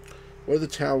 What did the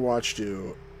Town Watch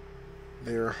do?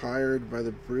 They are hired by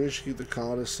the British to keep the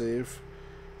colonists safe.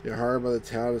 You're hired by the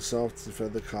town itself to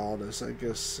defend the colonists. I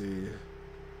guess, see.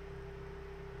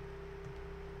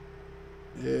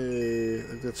 Yay, I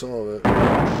think that's all of it.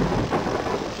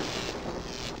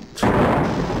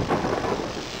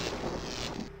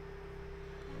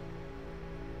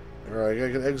 Alright,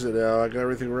 I can exit now. I got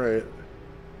everything right.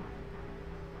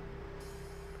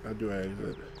 How do I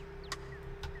exit?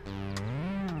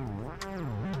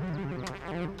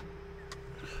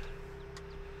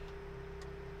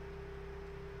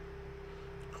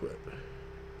 Quit.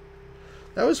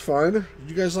 That was fun. Did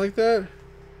you guys like that?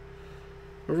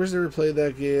 Whoever's never played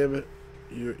that game,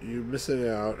 you're missing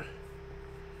out.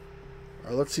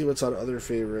 Alright, let's see what's on other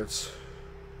favorites.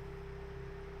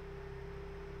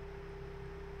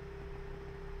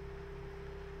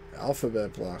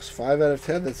 Alphabet Blocks. 5 out of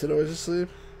 10. That's it. Always asleep.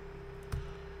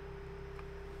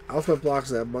 Alphabet Blocks,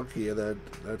 that monkey and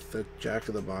that Jack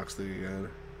in the Box thing again.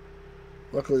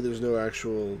 Luckily, there's no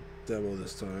actual demo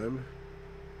this time.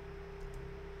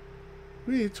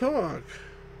 We talk.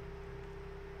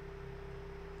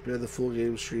 We had the full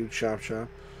game stream. Chop Chop.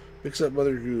 Mix Up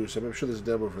Mother Goose. I'm sure there's a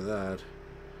demo for that.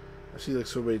 I see like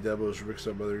so many demos for Mix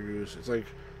Up Mother Goose. It's like,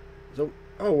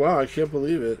 oh wow, I can't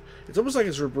believe it. It's almost like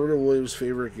it's Roberta Williams'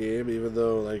 favorite game, even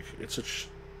though like it's such,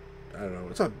 I don't know,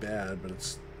 it's not bad, but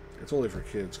it's only for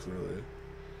kids, clearly.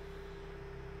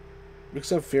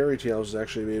 Mix Up Fairy Tales is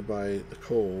actually made by the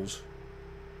Coles.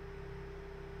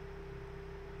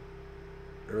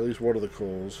 Or at least one of the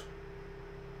Coles.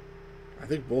 I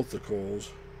think both the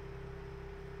Coles.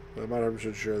 But I'm not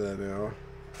 100% sure of that now.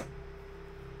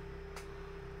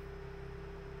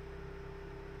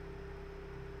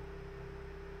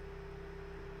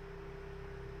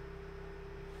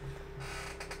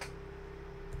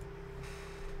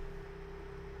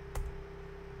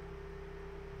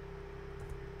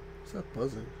 What's that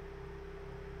buzzing?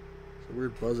 It's a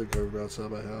weird buzzing coming from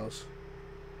outside my house.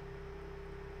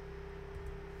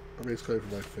 I mean, it's coming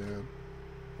from my fan.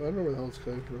 I don't know where the hell it's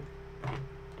coming from.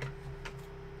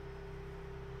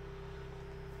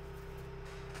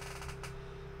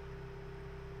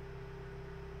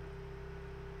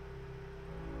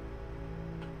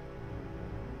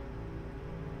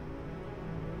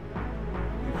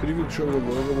 You could even show the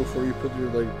logo before you put your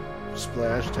like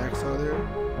splash text on there.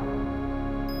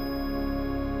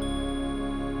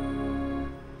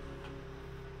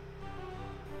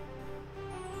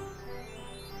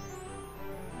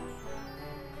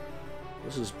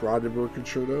 This is Brandenburg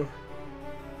Concerto.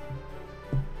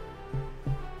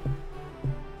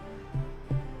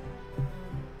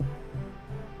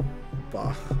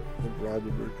 Bach, the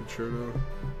Brandenburg Concerto,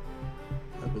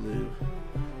 I believe.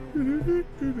 Am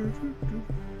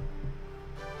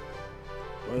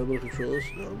I able to control this?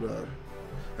 No, I'm not.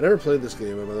 I never played this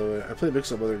game, by the way. I played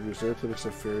Mix Up Mother Goose. I never played Mix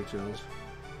Up Fairy Tales.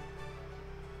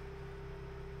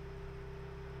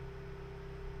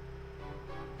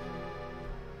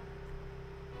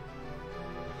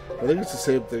 I think it's the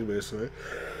same thing, basically.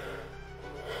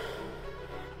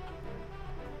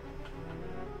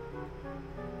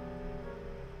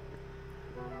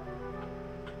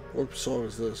 What song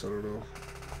is this? I don't know.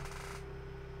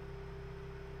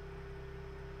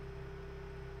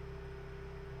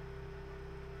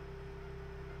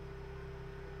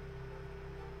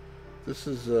 This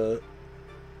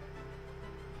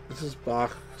is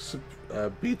Bach,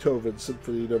 Beethoven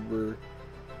Symphony number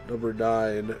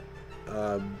 9,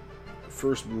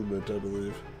 first movement, I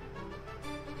believe.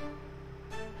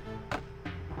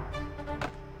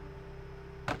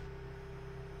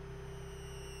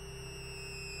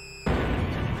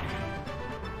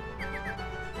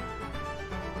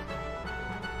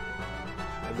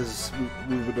 And this is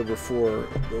movement number 4,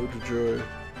 Ode to Joy.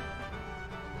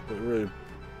 A really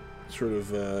sort of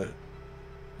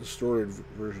distorted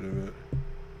version of it.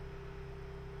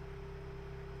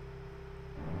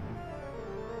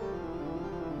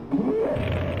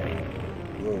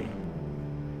 Whoa.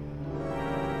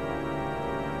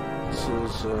 This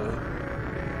is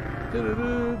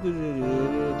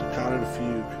Toccata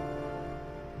Fugue,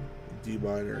 D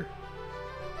minor.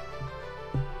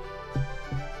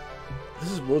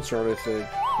 This is Mozart, I think,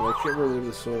 but I can't remember the name of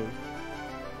the song.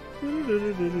 I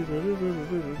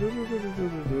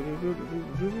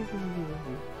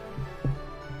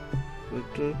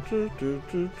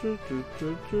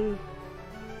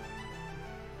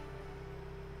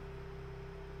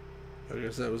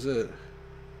guess that was it.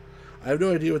 I have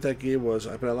no idea what that game was,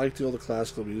 but I liked all the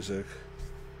classical music.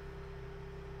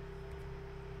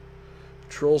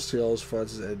 Troll's Tale is fun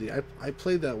as Andy. I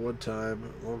played that one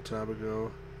time, a long time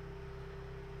ago.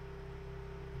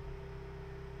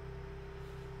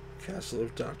 Castle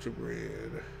of Dr.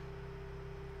 Brain.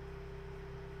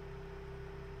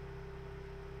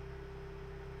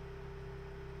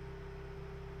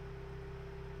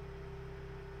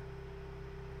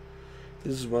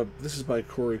 This is by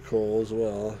Corey Cole as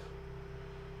well.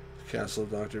 Castle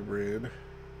of Dr. Brain.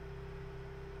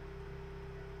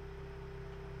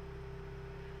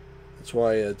 That's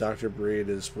why Dr. Brain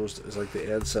is like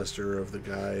the ancestor of the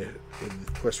guy in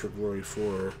Quest for Glory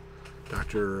 4.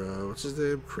 Dr. What's his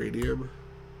name? Cranium?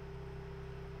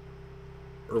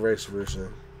 Or vice versa.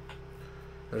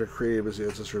 Dr. Cranium is the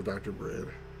ancestor of Dr. Brain.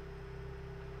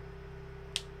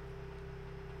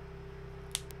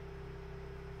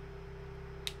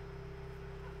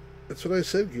 That's what I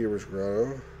said, Gamers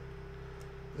Grotto.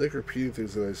 I like repeating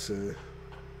things that I say.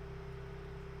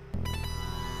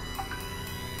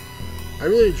 I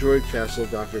really enjoyed Castle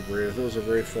of Dr. Brain. I thought it was a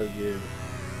very fun game.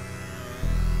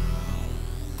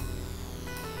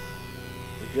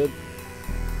 Again,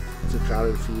 it's a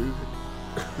Common Fugue.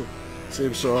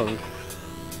 Same song.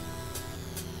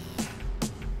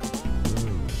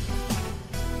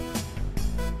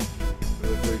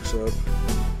 And it breaks up.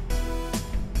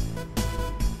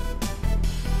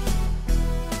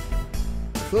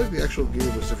 I feel like the actual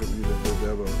game was different than the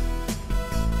demo.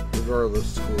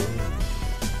 Regardless, it's cool.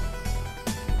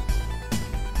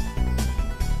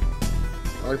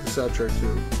 I like the soundtrack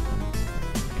too.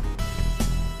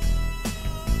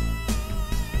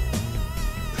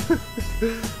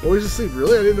 Always asleep,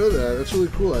 really? I didn't know that. That's really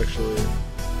cool, actually.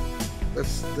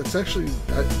 That's actually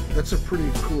that's a pretty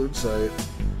cool insight.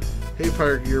 Hey,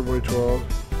 Pirate Gear Boy 12.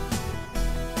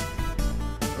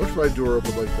 I wish my door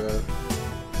opened like that.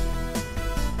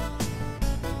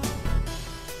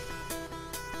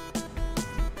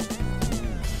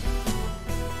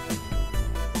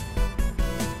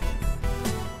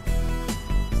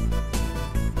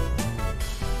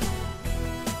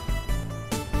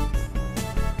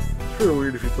 It's really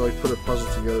weird if you could like put a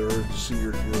puzzle together or see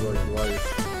your like life.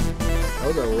 How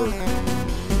would that work?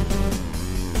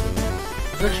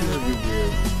 It's actually just a good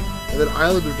game. And then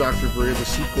Island of Dr. Brain, the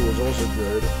sequel, was also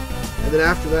good. And then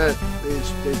after that,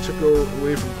 they took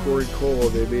away from Corey Cole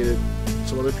and they made it.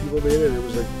 Some other people made it. And it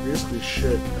was like basically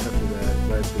shit after that, in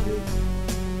my opinion.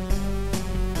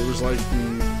 It was like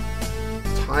the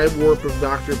Time Warp of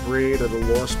Dr. Brain and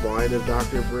the Lost Mine of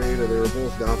Dr. Brain, and they were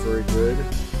both not very good.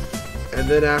 And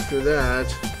then after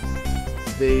that,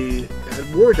 they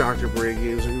had more Dr. Brain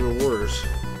games that were even worse.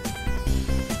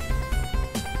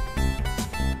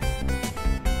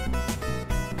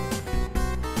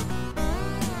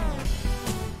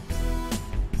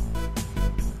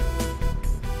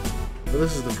 But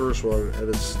this is the first one, and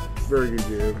it's a very good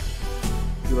game.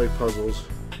 If you like puzzles.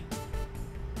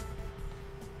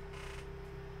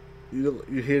 You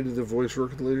hated the voice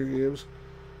work in the later games?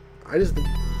 I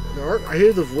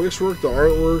hated the voice work, the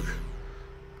artwork.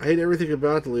 I hate everything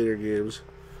about the later games.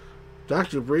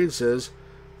 Dr. Brain says,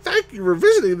 "Thank you for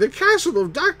visiting the Castle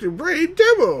of Dr. Brain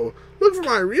demo. Look for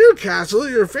my real castle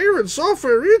at your favorite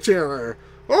software retailer,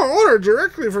 or order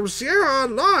directly from Sierra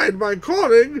Online by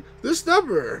calling this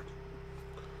number."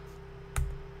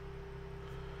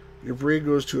 Your brain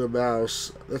goes to a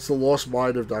mouse. That's the Lost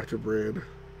Mine of Dr. Brain.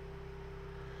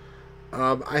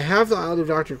 I have the Island of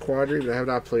Dr. Quadri, but I have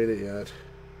not played it yet.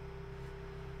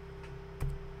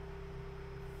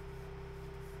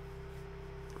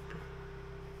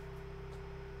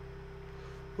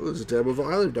 Well, there's a demo of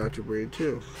Island of Dr. Brain,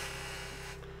 too.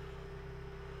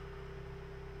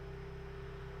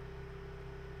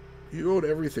 You own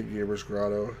everything, Gamers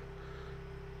Grotto.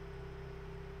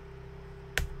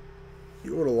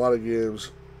 You own a lot of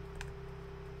games.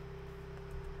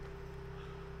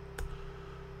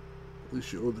 At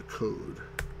least you own the code.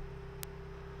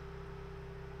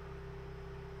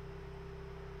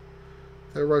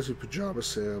 That reminds me of Pajama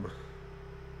Sam.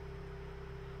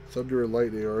 Thunder and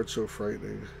lightning aren't so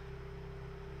frightening.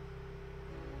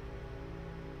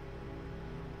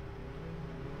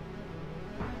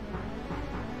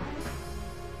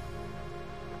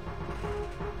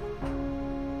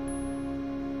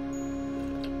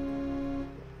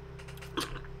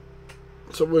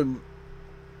 Someone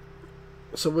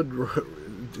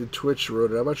in Twitch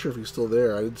wrote it. I'm not sure if he's still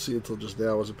there. I didn't see it until just now.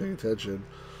 I wasn't paying attention.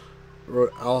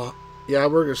 Wrote, yeah,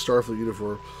 I'm wearing a Starfleet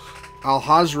uniform.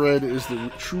 Al-Hazred is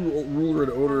the true ruler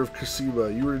and owner of Kasima.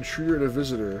 You are an intruder and a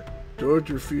visitor. Don't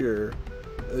interfere.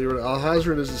 And they wrote,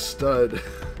 Al-Hazred is a stud.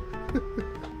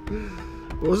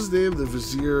 What was his name? The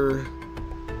Vizier.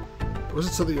 Was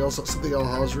it something else? Something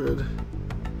Al-Hazred?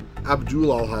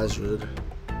 Abdul Al-Hazred.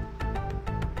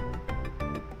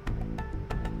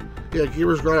 Yeah,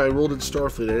 Gamers Grotto, I rolled in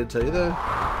Starfleet. I didn't tell you that?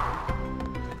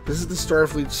 This is the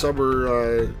Starfleet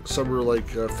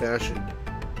summer fashion.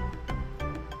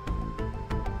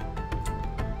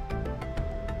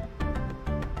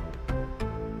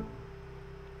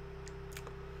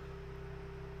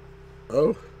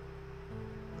 Oh.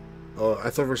 Oh, I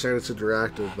thought for a second it's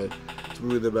interactive, but it's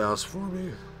moving the mouse for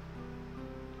me.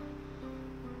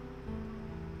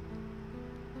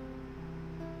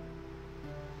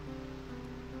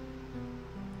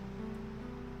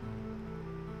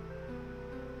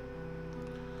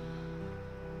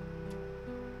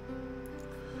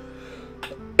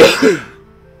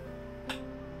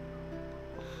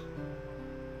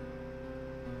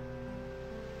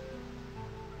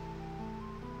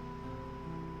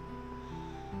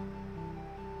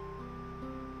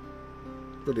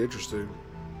 Pretty interesting.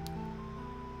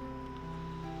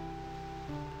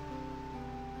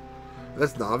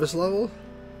 That's novice level?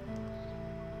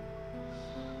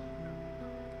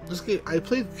 This game, I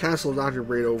played Castle of Dr.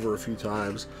 Brain over a few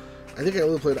times. I think I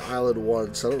only played Island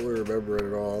once. I don't really remember it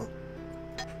at all.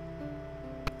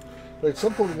 But at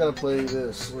some point we gotta play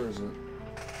this. Where is it?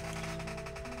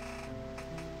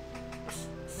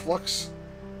 Flux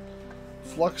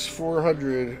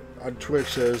 400 on Twitch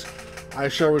says, I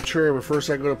shall return, but first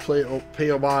I'm going to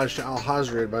pay homage to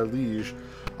Alhazred, my liege.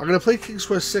 I'm going to play King's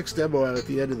Quest 6 demo at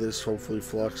the end of this, hopefully,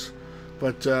 Flux.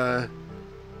 But, are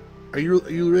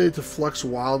you ready to flux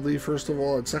wildly, first of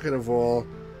all? And second of all,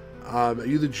 are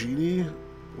you the genie?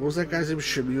 What was that guy's name?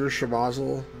 Shamir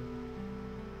Shamazel?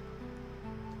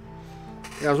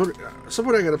 Yeah, I was wondering,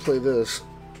 someone I got to play this.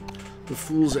 The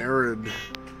Fool's Errand.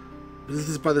 This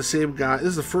is by the same guy. This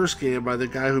is the first game by the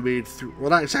guy who made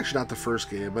well, it's actually not the first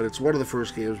game, but it's one of the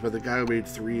first games by the guy who made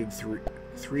 3 and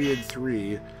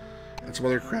 3, and some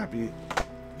other crappy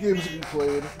games that we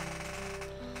played.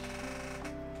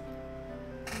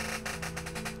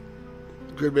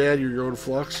 Good man, you're your own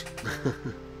Flux.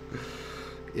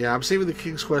 Yeah, I'm saving the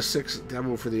King's Quest 6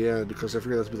 demo for the end because I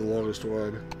figured that's be the longest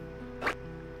one.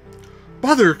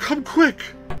 Mother, come quick!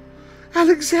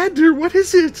 Alexander, what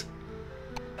is it?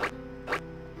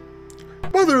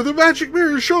 Mother, the magic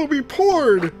mirror showed me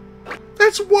porn!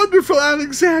 That's wonderful,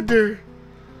 Alexander!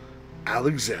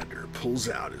 Alexander pulls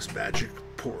out his magic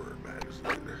porn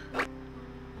magazine.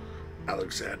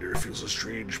 Alexander feels a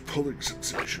strange pulling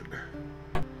sensation.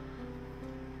 I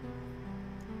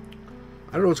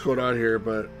don't know what's going on here,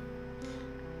 but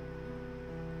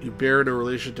you bear no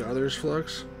relation to others,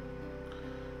 Flux?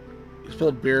 You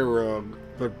spelled bear wrong.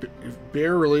 But if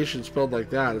bear relation spelled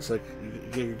like that, it's like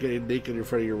you're getting naked in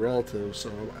front of your relatives,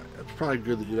 so it's probably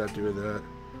good that you're not doing that.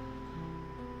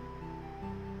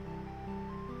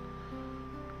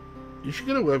 You should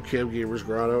get a webcam, Gamers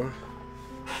Grotto.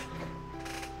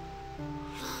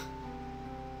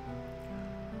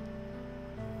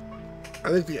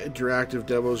 I think the interactive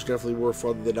demos are definitely more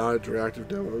fun than the non-interactive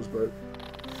demos, but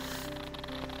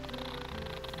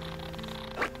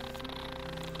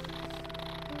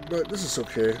this is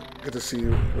okay. Get to see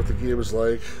what the game is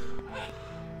like.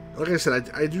 Like I said,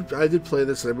 I did play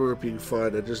this and I remember it being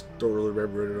fun. I just don't really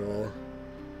remember it at all.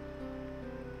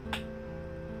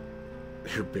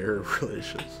 Your bear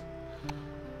relations.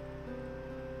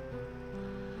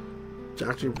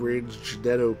 Dr. Brain's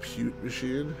Geneto-Pute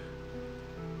machine.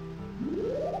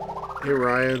 Hey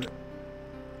Ryan.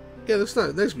 Yeah, that's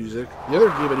not nice music. The other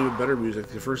game had even better music.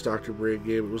 The first Dr. Brain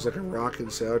game, it was like a rockin'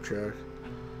 soundtrack.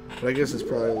 But I guess it's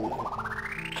probably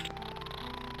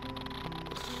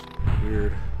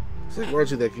weird. It's like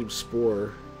watching that game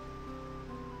Spore.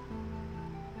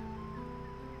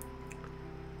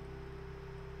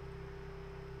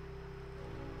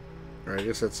 Alright, I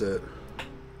guess that's it.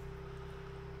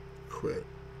 Quit.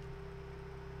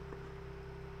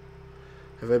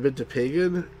 Have I been to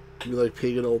Pagan? You like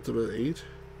Pagan Ultimate 8?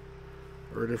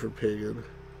 Or a different Pagan?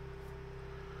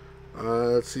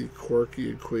 Let's see,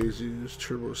 Quirky and Quasi's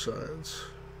Turbo Science.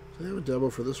 Do they have a demo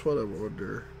for this one? I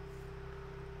wonder.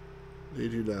 They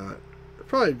do not.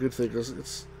 Probably a good thing because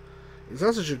it's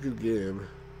not such a good game.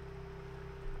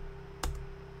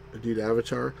 Indeed,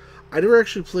 Avatar. I never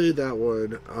actually played that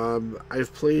one.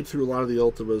 I've played through a lot of the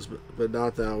Ultimas, but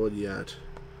not that one yet.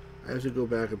 I have to go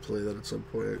back and play that at some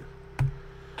point.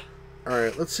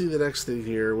 Alright, let's see the next thing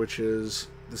here, which is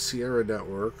the Sierra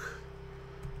Network.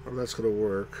 Oh, that's going to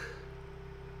work.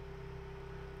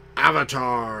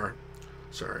 Avatar!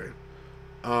 Sorry.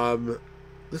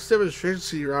 This demonstration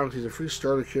CD ROM contains a free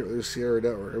starter kit with the Sierra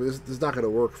Network. I mean, this is not going to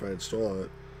work if I install it.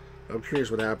 I'm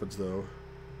curious what happens, though.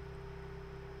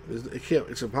 It can't.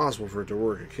 It's impossible for it to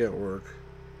work. It can't work.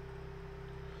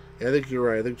 Yeah, I think you're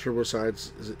right. I think Turbo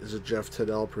Science is a Jeff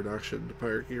Tennell production, the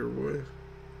Pirate Gamer Boy.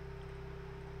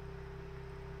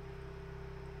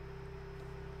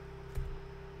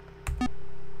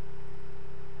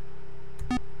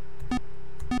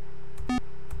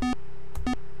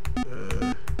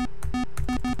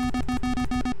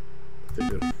 I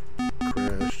think it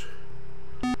crashed.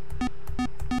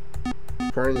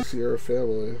 part of the Sierra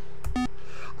family.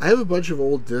 I have a bunch of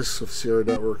old discs of Sierra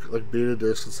Network, like beta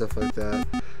discs and stuff like that.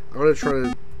 I'm gonna try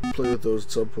to play with those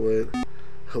at some point.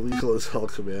 Illegal as hell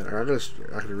command. I'm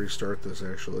gonna restart this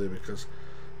actually because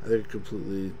I think it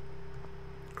completely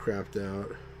crapped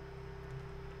out.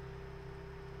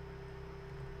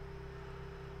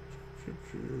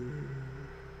 I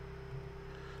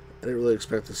didn't really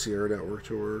expect the Sierra Network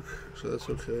to work, so that's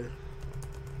okay.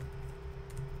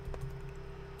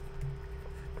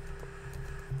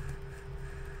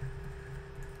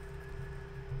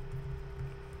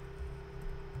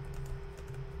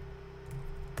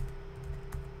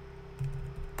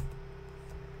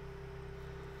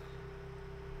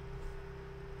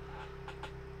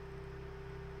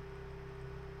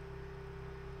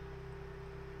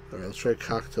 Alright, let's try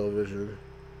Cocktail Vision.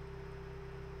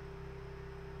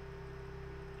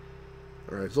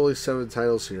 Alright, there's only 7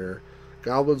 titles here.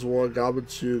 Goblins 1,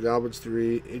 Goblins 2, Goblins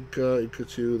 3, Inca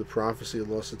 2, The Prophecy, and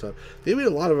Lost in Time. They made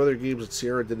a lot of other games that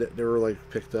Sierra never like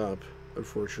picked up,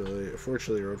 unfortunately.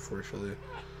 Fortunately or unfortunately.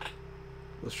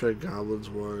 Let's try Goblins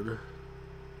 1.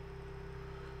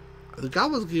 The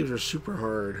Goblins games are super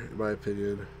hard, in my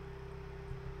opinion.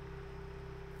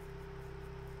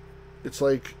 It's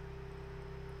like...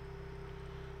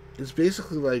 It's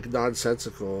basically like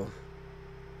nonsensical.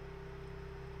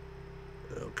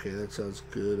 Okay, that sounds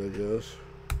good, I guess.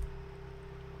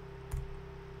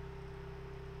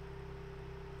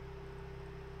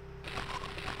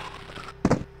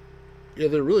 Yeah,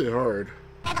 they're really hard.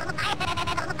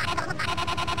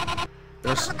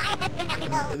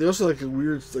 They also like a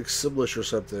weird like Simlish or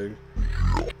something.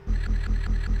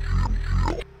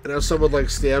 And now someone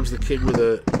like stabs the king with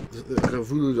a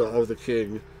voodoo doll of the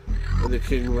king. And the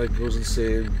king like goes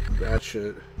insane,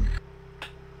 batshit.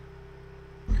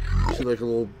 You see like a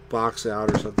little box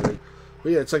out or something.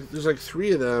 But yeah, it's like there's like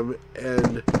 3 of them,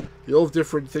 and they all have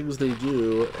different things they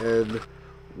do. And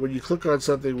when you click on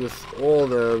something with all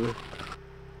of them,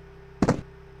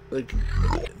 like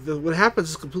what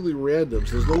happens is completely random.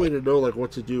 So there's no way to know like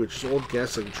what to do. It's just all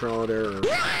guessing, trial and error.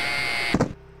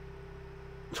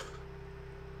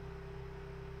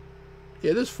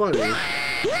 Yeah, it is funny.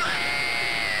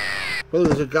 Well,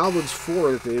 there's a Goblins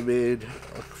 4 that they made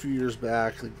a few years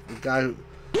back. The guy who...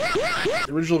 The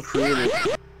original creator...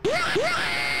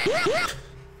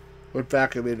 went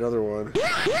back and made another one.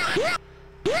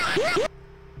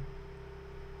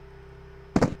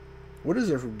 What is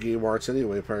there from Game Arts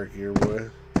anyway, Pirate Gear Boy?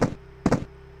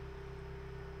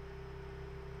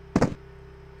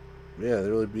 Yeah, they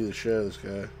really beat the shit out of this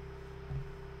guy.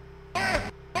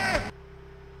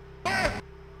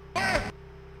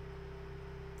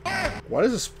 Why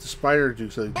does the spider do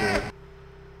something to him?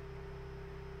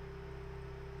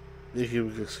 I think he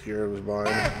would get scared of his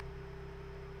mind.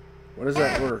 Why does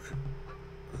that work?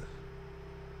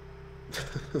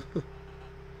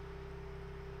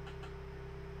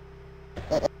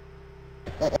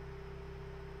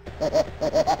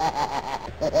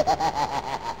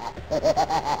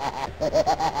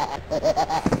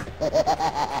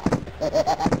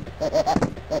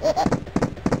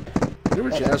 Pretty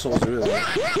much assholes do that.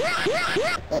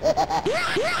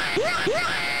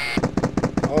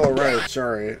 Oh right,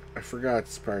 sorry, I forgot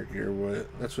this part here.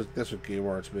 That's what Game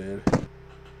Arts made.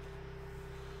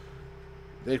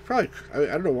 They probably, I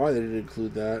don't know why they didn't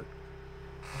include that.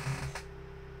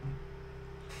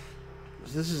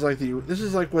 This is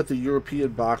like what the European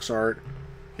box art.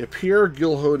 Yeah, Pierre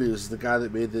Gilhody is the guy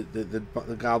that made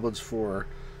the Goblins 4.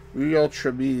 Muriel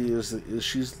Tremy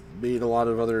she's made a lot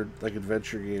of other like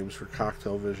adventure games for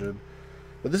Cocktail Vision.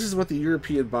 But this is what the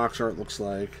European box art looks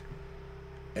like,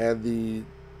 and the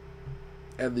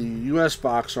US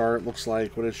box art looks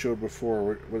like what it showed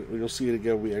before. When you'll see it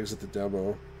again when we exit the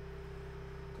demo.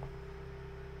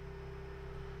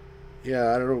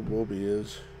 Yeah, I don't know what Moby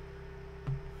is.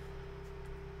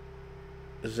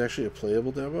 Is it actually a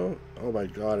playable demo? Oh my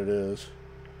god, it is.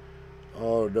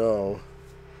 Oh no.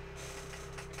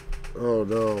 Oh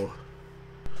no.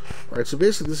 Alright, so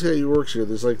basically this is how it works here.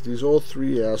 There's like these all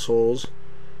 3 assholes,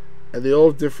 and they all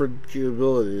have different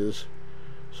capabilities.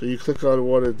 So you click on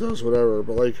one, it does whatever.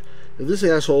 But like, if this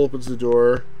asshole opens the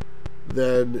door,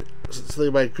 then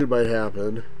something good might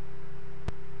happen.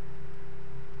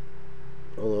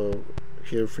 Although, I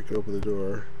can't freaking open the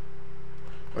door.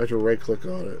 I have to right click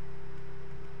on it.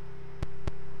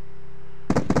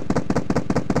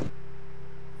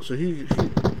 So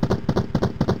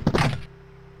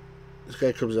this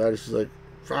guy comes out, he's like,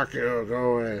 fuck you,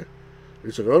 go away. And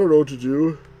he's like, I don't know what to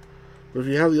do. But if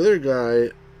you have the other guy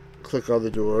click on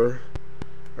the door,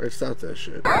 alright, stop that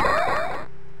shit.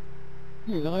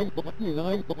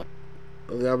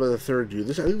 Now I'm the third dude.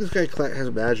 I think this guy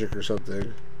has magic or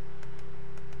something.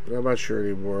 But I'm not sure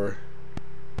anymore.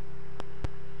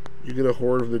 You get a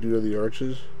horde from the dude of the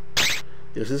arches.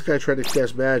 Yes, this guy tried to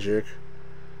cast magic.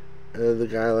 And then the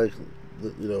guy, like,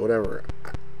 you know, whatever.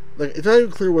 Like, it's not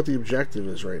even clear what the objective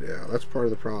is right now. That's part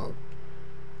of the problem.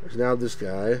 There's now this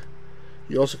guy.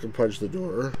 He also can punch the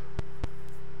door.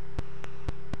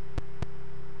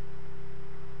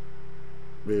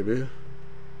 Maybe.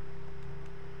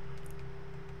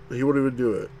 He wouldn't even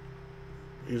do it.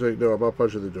 He's like, no, I'm not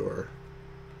punching the door.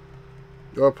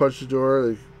 You want to punch the door?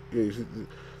 Like, yeah,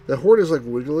 that horde is like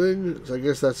wiggling. So I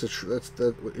guess that's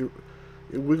it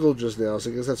wiggled just now.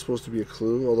 So I guess that's supposed to be a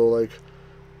clue. Although, like,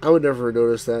 I would never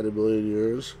notice that in a million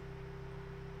years.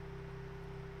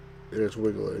 And it's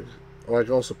wiggling. Oh, I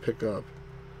can also pick up.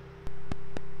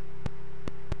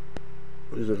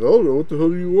 He's like, oh no, what the hell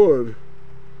do you want?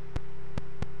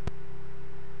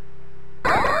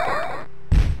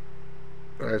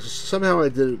 Alright, so somehow I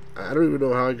did it. I don't even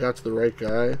know how I got to the right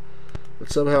guy.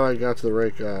 But somehow I got to the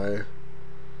right guy.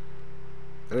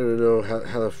 I don't even know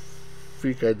how the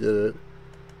freak I did it.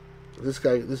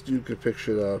 This dude could pick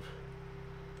shit up.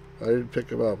 I didn't pick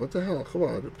him up. What the hell? Come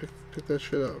on, pick that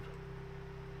shit up.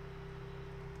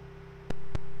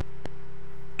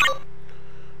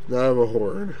 Now I have a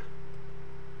horn.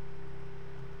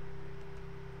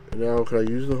 And now can I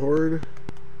use the horn?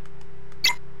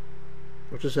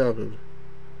 What just happened?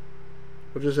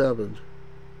 What just happened?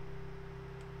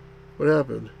 What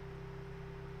happened?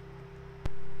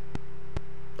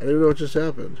 I don't even know what just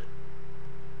happened.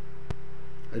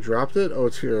 I dropped it? Oh,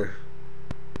 it's here.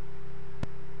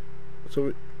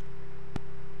 So,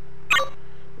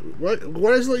 why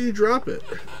does it let you drop it?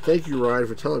 Thank you, Ryan,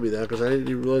 for telling me that, because I didn't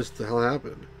even realize what the hell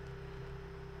happened.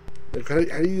 Like, how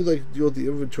do you, like, deal with the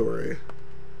inventory? It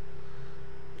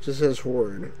just says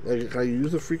horn. Like, can I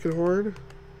use the freaking horn?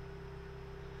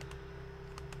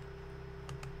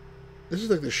 This is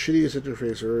like the shittiest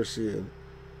interface I've ever seen.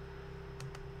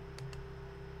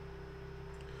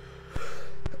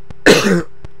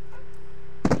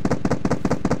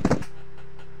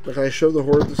 Like, can I show the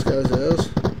horn this guy's ass?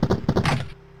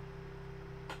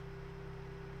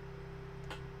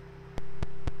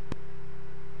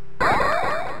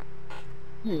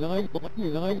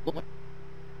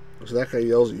 So that guy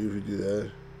yells at you if you do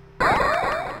that.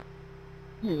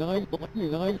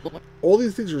 All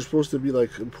these things are supposed to be,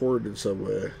 like, important in some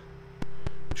way.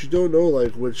 But you don't know,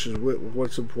 like,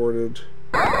 what's important.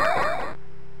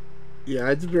 Yeah,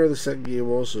 I did better the second game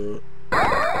also.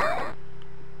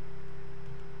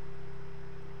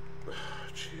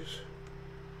 Jeez.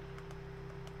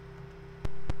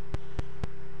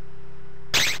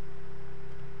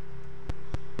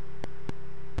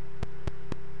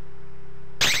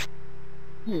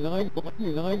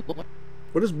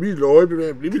 What does me lie to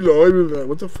that? Leave me lie to that.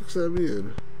 What the fuck's that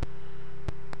mean?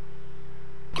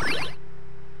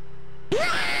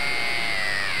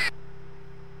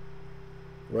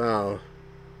 Wow.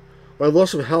 Well, I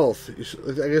lost some health. I guess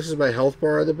this is my health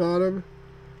bar at the bottom.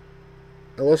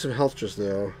 I lost some health just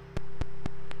now.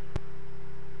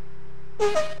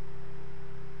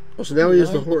 Oh, so now he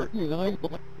has the horn.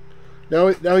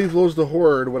 Now he blows the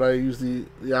horn when I use the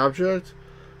object.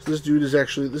 So this dude is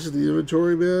actually, this is the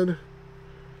inventory man.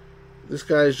 This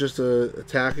guy is just a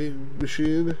attacking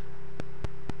machine.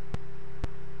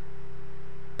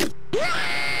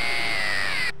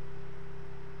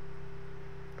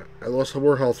 I lost some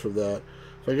more health from that.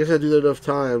 So I guess I do that enough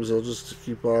times, I'll just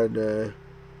keep on, oh,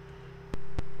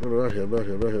 no, not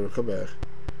him, come back.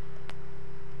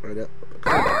 Right now.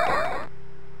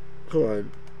 Come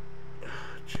on.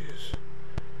 Jeez.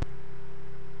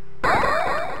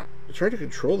 I'm trying to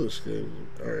control this thing.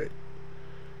 Alright.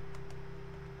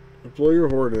 Blow your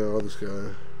horn now, this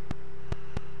guy.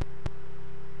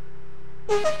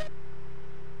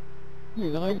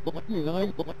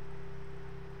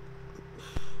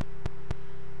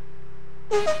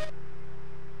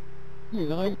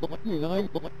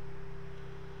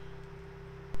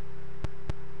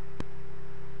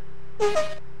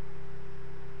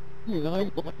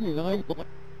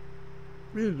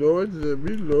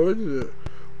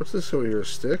 What's this over here? A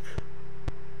stick?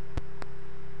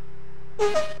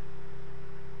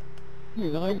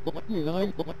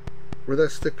 Where'd that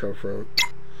stick come from?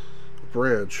 A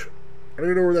branch. I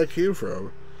don't even know where that came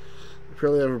from.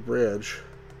 Apparently I have a branch.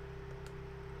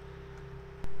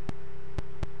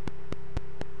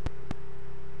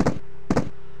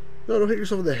 No, don't hit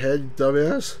yourself in the head, you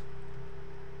dumbass.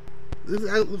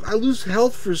 I lose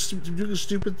health for doing a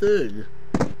stupid thing.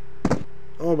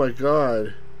 Oh my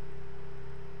god.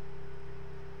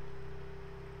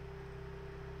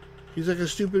 He's like a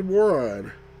stupid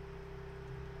moron.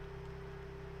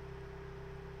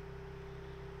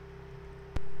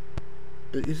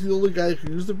 Is he the only guy who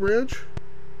can use the branch?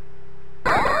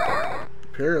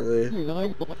 Apparently.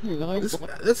 That's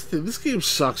the thing. This game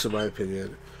sucks, in my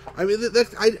opinion. I mean,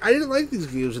 I didn't like these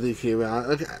games when they came out.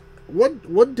 Like,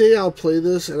 one day I'll play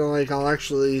this and I'll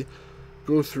actually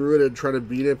go through it and try to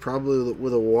beat it, probably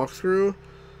with a walkthrough.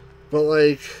 But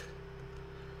like,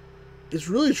 it's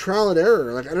really trial and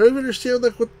error. Like, I don't even understand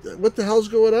like what the hell's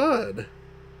going on.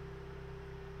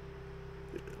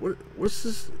 What's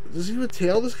this? Does he even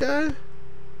tail this guy?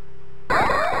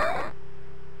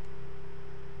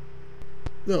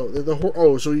 No,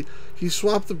 oh, so he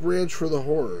swapped the branch for the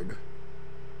horn.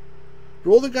 But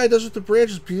all the guy does with the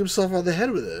branch is beat himself on the head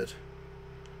with it.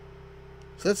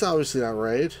 So that's obviously not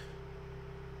right.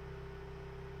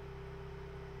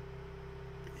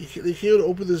 They can't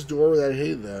open this door without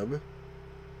hitting them.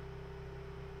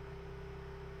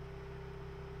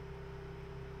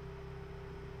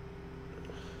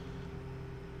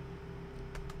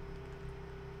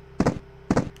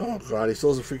 Oh god, he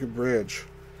still has a freaking branch.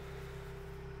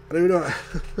 I don't even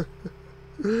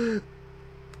know.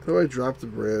 How do I drop the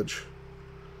branch?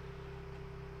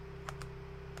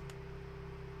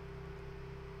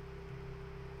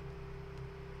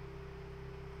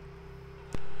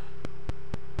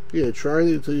 Yeah, try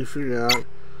it until you figure it out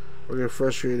or get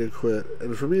frustrated and quit.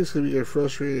 And for me, it's going to be get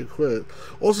frustrated and quit.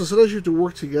 Also, sometimes you have to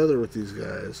work together with these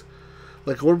guys.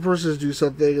 Like, one person do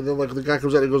something, and then like the guy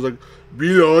comes out and goes like,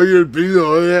 beat on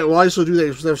it. Well, I still do that.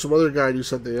 You're supposed to have some other guy do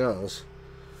something else.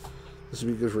 This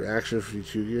would be good for Action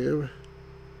 52 game.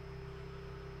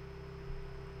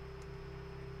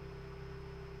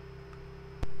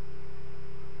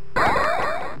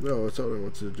 No, I don't know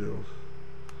what to do.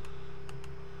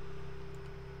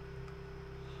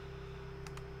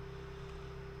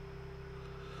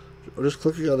 Or just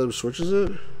clicking on them switches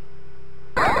it?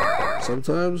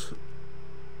 Sometimes.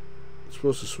 It's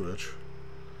supposed to switch.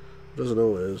 It doesn't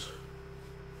always.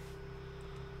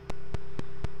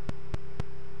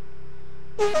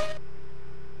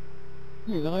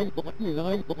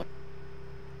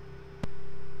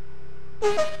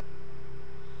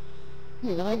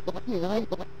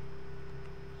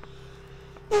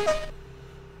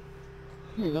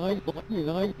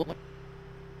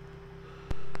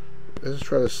 Let's just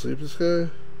try to sleep this guy.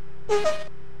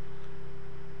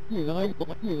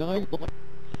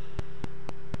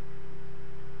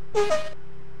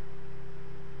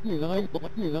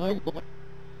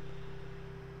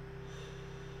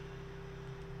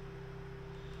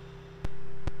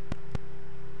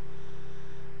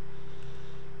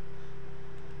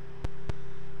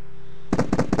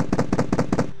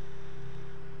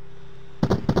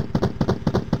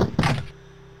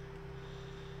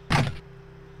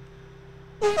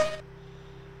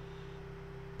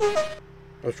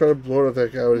 I was trying to blow up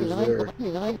that guy when he was there.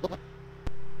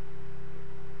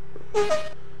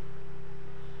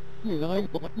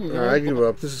 Alright, I give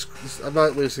up. I'm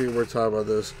not wasting any more time on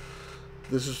this.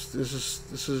 This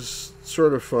is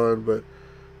sort of fun, but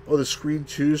oh, the screen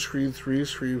 2, screen 3,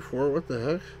 screen 4. What the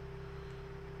heck?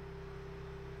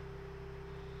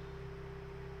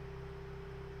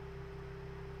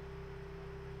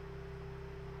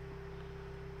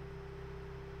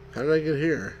 How did I get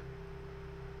here?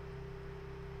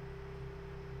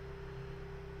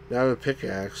 Now I have a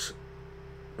pickaxe.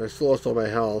 I still lost all my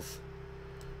health.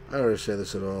 I don't understand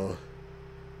this at all.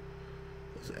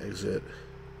 Let's exit.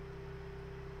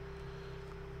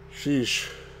 Sheesh.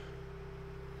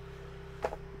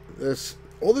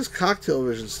 All this Cocktail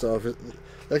Vision stuff.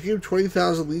 That game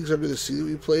 20,000 Leagues Under the Sea that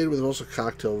we played with also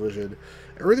Cocktail Vision.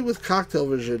 Everything with Cocktail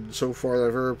Vision so far that I've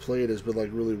ever played has been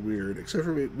like really weird, except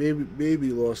for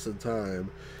maybe Lost in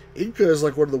Time. Inca is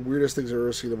like one of the weirdest things I've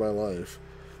ever seen in my life.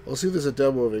 I'll see if there's a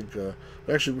demo of Inca.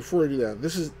 But actually, before I do that,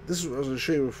 this is what I was going to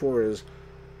show you before.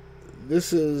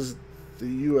 This is the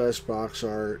U.S. box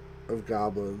art of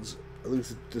Goblins, at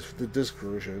least the disc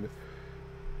version.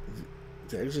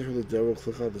 To exit from the demo,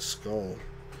 click on the skull.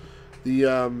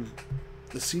 The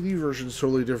CD version is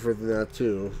totally different than that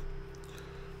too.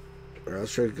 Alright,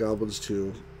 let's try Goblins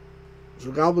 2.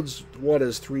 So Goblins 1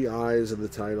 has 3 eyes in the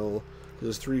title.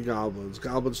 There's 3 goblins.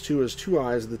 Goblins 2 has 2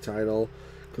 eyes in the title.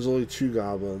 Because only 2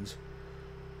 goblins.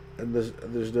 And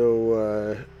there's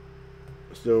no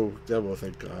demo,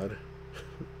 thank God.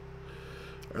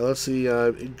 Alright, let's see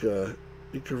Inca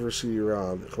for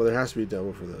CD-ROM. Well, there has to be a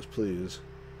demo for this, please.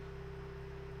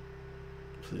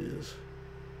 Please.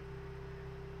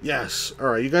 Yes!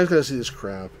 Alright, you guys gotta see this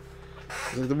crap.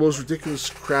 It's like the most ridiculous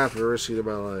crap I've ever seen in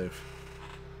my life.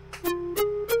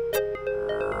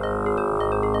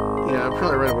 Yeah, I'm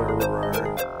probably right about Urban Runner.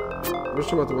 I'm just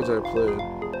talking about the ones I played.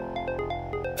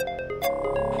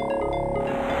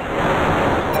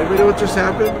 Anybody know what just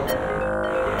happened?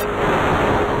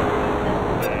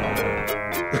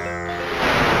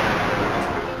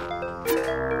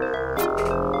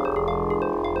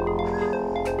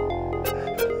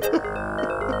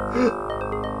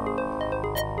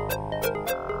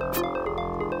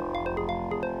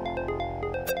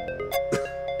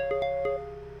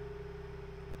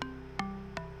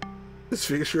 Let's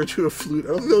figure sure to a flute. I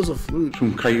don't think that was a flute. I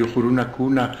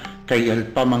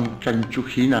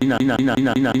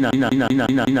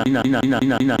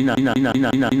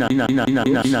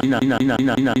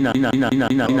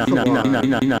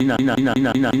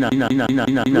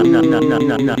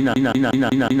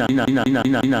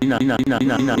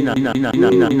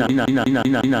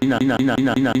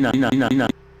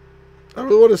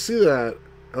really want to see that.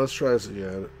 Let's try this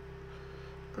again.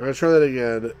 I'm going to try that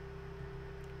again.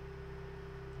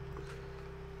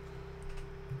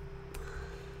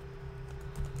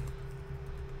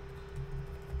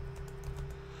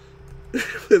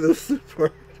 The flute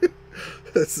part.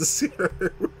 That's the scene I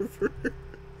remember.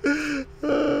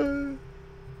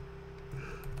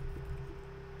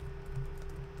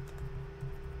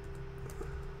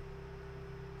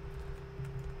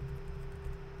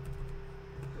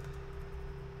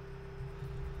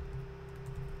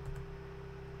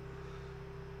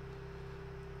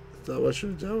 Not much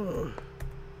of a demo.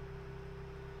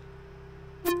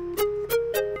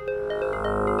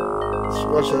 Let's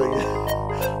watch that again.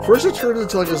 First it turns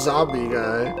into like a zombie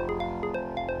guy.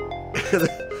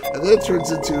 And then it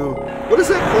turns into... What is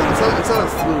that called? It's not a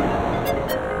flute.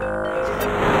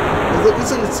 It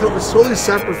looks like it's totally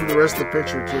separate from the rest of the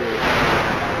picture too.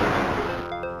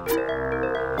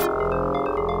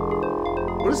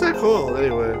 What is that called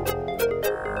anyway?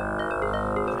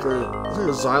 It's like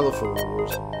a xylophone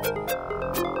almost.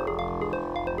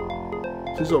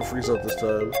 Please don't freeze up this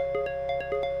time.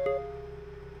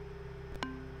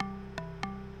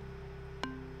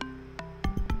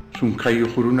 Oh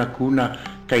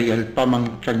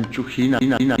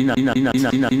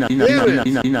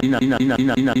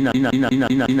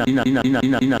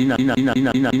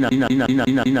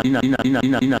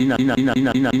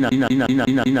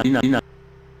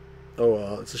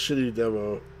well, it's a shitty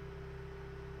demo.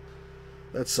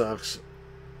 That sucks.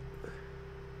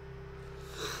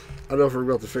 I don't know if we're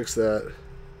about to fix that.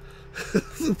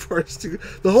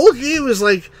 The whole game is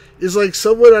like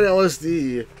someone on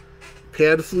LSD.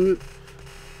 Pan flute.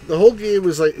 The whole game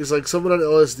is like someone on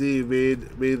LSD made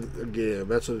a game.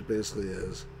 That's what it basically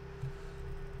is.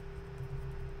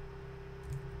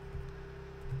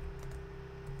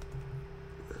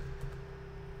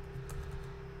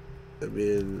 I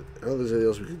mean, I don't think there's anything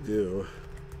else we can do.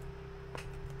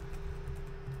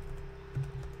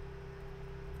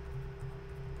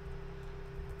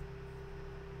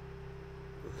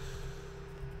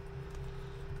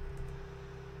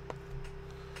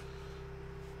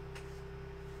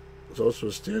 It's also a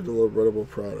standalone runnable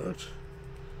product.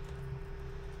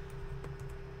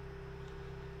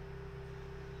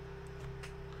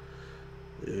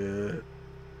 Yeah,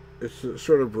 it's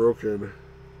sort of broken,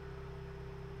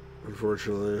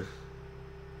 unfortunately.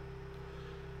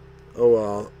 Oh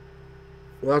well,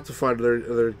 we'll have to find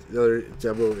another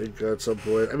demo ink at some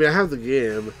point. I mean, I have the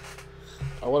game.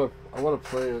 I want to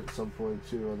play it at some point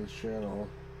too on this channel.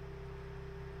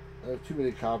 I have too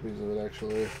many copies of it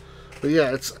actually. But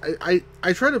yeah, it's I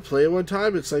tried to play it one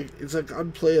time. It's like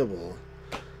unplayable.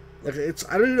 Like I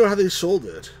don't even know how they sold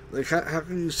it. Like how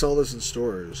can you sell this in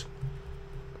stores?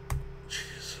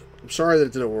 Jeez, I'm sorry that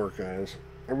it didn't work, guys.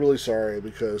 I'm really sorry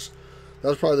because that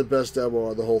was probably the best demo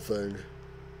on the whole thing.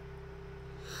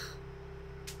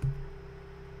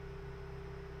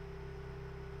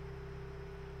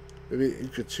 Maybe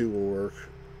Inca 2 will work.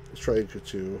 Let's try Inca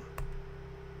 2.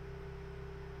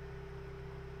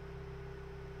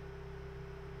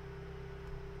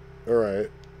 Alright.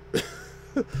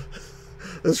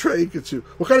 Let's try Inca 2.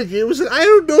 What kind of game was it? I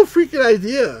have no freaking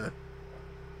idea.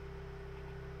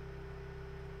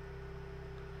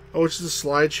 Oh, it's the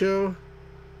slideshow?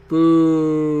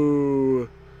 Boo.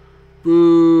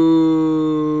 Boo.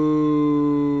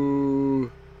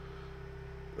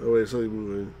 Oh, wait, it's only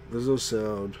moving. There's no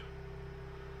sound.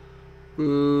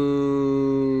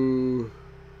 Boo.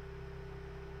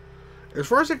 As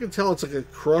far as I can tell, it's like a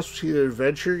cross between an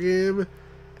adventure game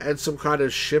and some kind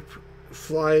of ship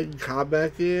flying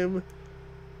combat game.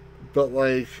 But,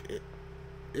 like,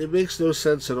 it makes no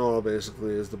sense at all,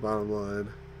 basically, is the bottom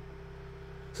line.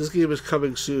 This game is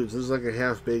coming soon, so this is like a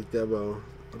half-baked demo,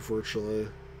 unfortunately.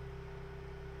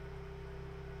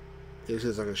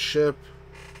 It's like a ship.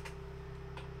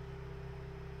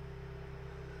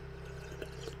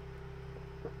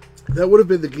 That would have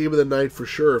been the game of the night for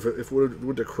sure if it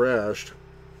would have crashed.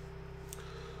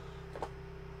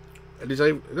 And he's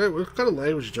like, what kind of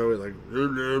language is he talking like?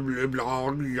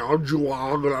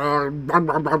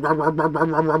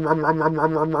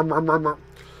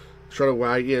 Trying to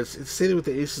wag. Yeah, it's the same thing with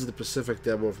the Aces of the Pacific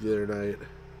demo from the other night.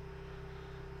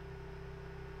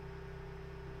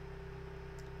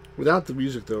 Without the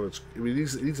music, though, it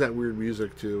needs that weird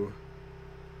music too.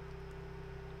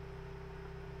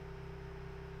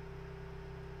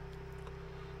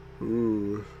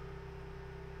 Ooh.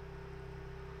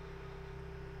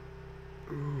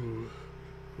 Ooh.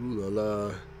 Ooh la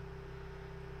la.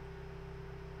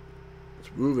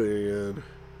 It's moving again.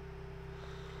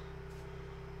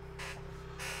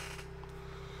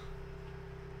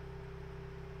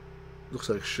 Looks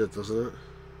like shit, doesn't it?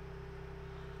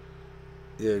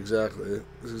 Yeah, exactly.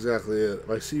 That's exactly it. If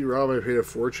I see Rob I paid a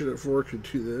fortune for could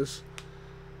do this.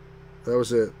 That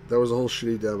was it. That was a whole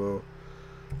shitty demo.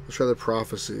 Let's try the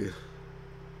Prophecy.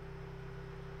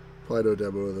 Probably no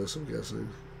demo of this, I'm guessing.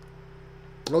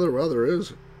 Well, there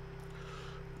is.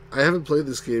 I haven't played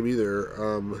this game either.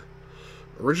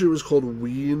 Originally it was called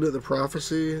Ween the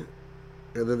Prophecy,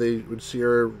 and then they, when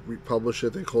Sierra republished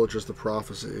it, they called it just the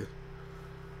Prophecy.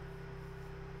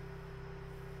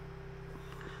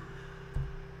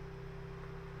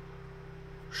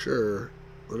 Sure.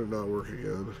 Let it not work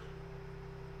again.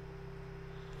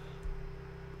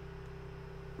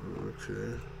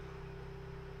 Okay.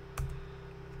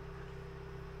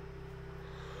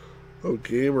 Oh,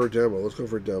 game or demo? Let's go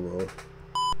for demo.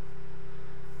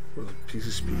 What, a PC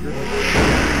speaker?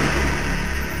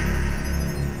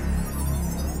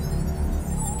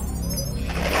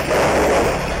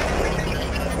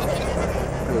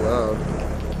 Pretty loud.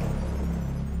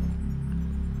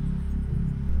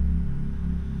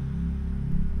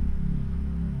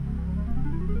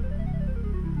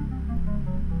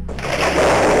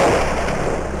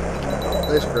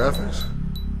 Nice graphics.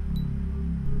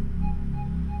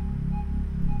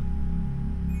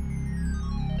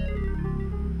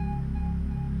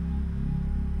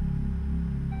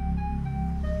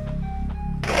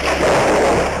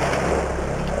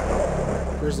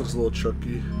 Yours looks a little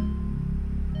chunky.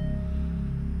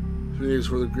 Today's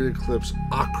for the great eclipse.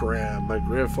 Akram, my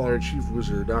grandfather and chief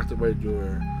wizard, knocked at my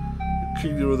door. The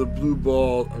kingdom of the blue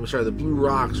ball, I'm sorry, the blue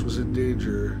rocks was in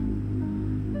danger.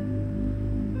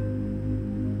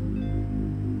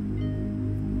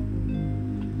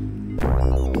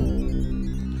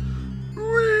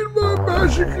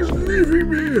 Magic is leaving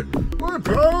me. My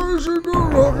powers are no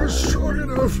longer strong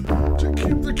enough to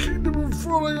keep the kingdom from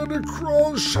falling under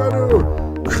Krawl's shadow.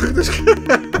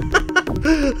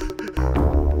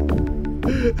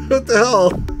 What the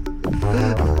hell?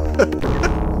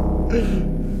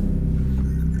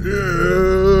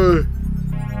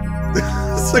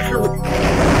 It's like a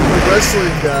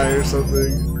wrestling guy or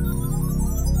something.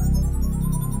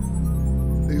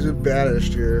 He's been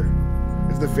banished here.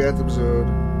 It's the Phantom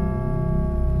Zone.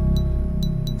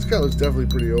 This guy looks definitely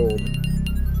pretty old.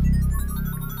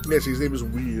 Yes, his name is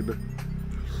Ween.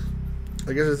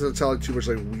 I guess it doesn't sound like too much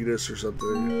like Weenus or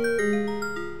something.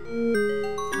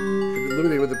 Can be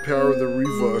eliminated with the power of the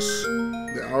Revus,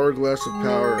 the hourglass of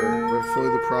power, by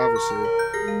filling the prophecy.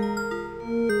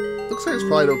 Looks like it's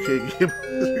probably an okay game.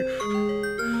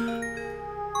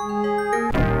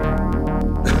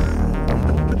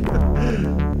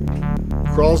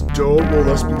 Krawl's dome will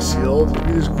thus be sealed. It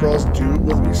means Krawl's doom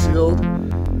will be sealed.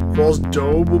 Krawl's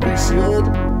dome will be sealed?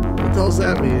 What the hell does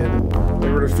that mean?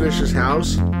 Like we're gonna finish his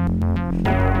house? It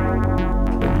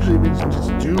usually means his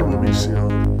doom will be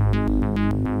sealed.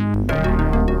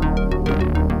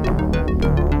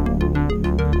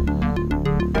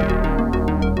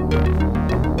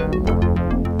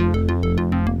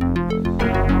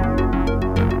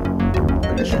 I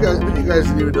guess you guys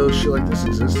didn't even know shit like this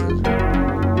existed.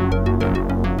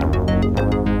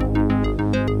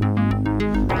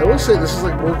 I will say this is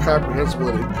like more comprehensible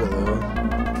than Inca, though.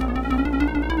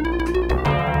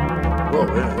 Whoa,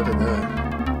 man, look at that.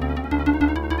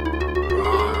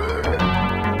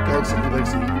 God, he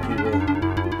likes to eat people.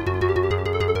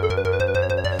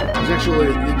 He's actually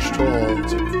like an inch tall.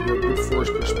 It's like, good force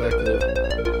perspective.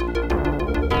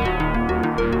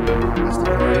 That's the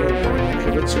Guardian.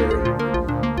 Convince her.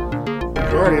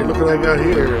 Guardian, look what I got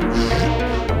here.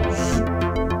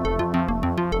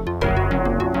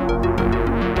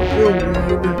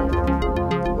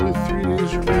 Only 3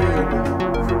 days remain.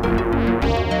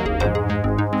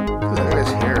 Look at that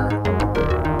guy's hair.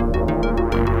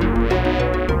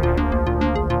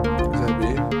 Is that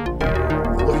me?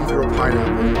 I'm looking through a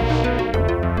pineapple.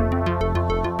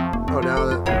 Oh,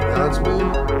 now that's me?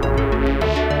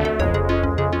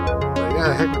 Like,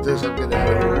 yeah, heck with this, I'm getting out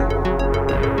of here.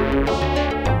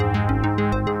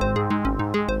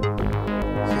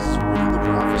 This is reading the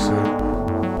prophecy.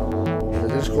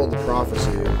 It is called the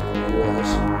prophecy in the US.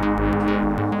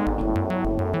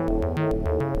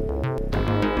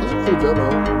 That's a cool demo.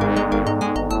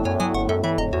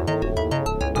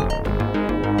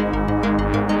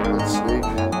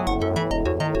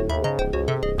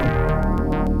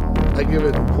 I give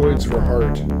it points for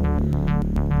heart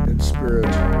and spirit.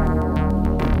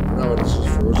 Now it's just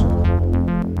frozen.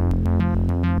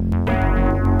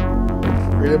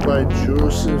 Created by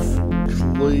Joseph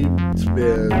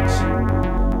Kleitmans.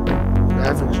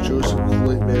 Graphics Joseph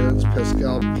Kleitmans,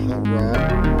 Pascal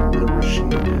Pomerant, and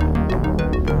Rashid.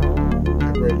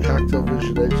 Copyright Cocktail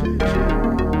Vision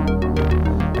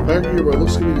 1982. Pirate Gamer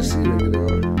looks to me deceiving, you know.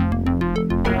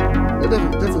 That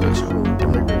definitely looks cool. I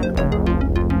agree.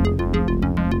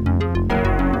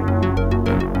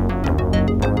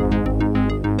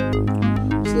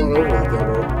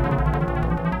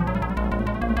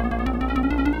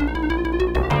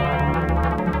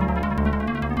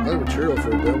 Material for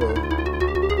a demo.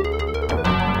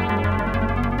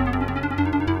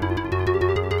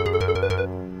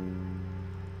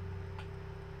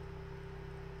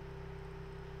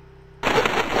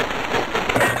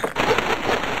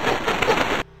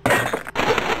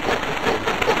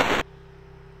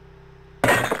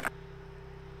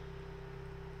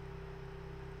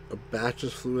 A bat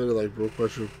just flew in and like broke my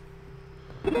shoe.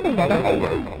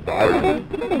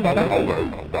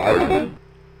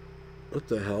 What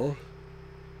the hell?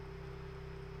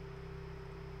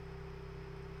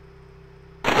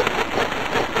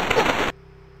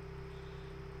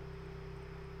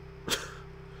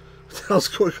 What the hell's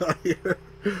going on here?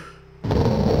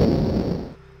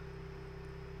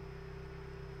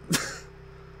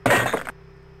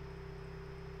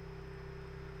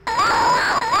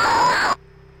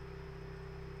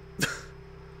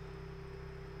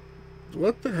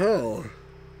 What the hell?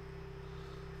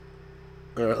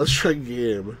 Alright, let's try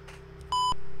game.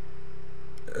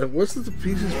 And what's the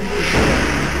pieces people shot?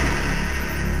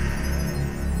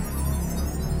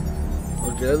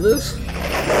 Again, this?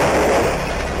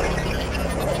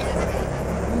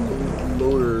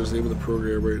 Loader is the name of the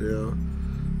program right now.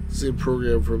 Same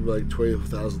program from like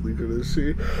 20,000 League to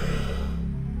see.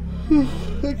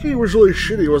 That game was really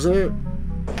shitty, wasn't it?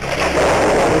 Can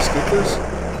I skip this?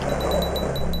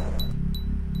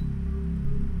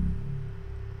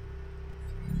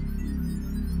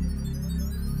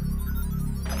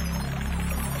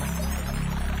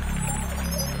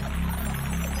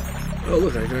 Oh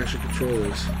look, I can actually control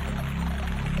this.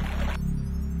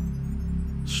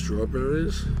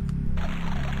 Strawberries? I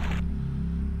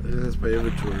think that's my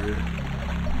inventory.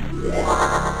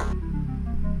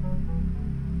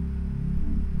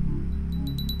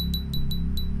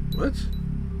 What?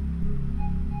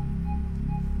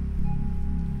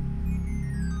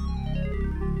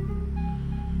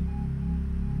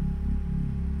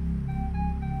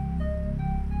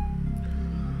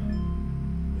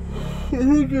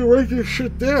 You can write this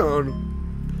shit down.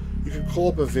 You can call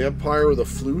up a vampire with a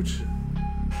flute,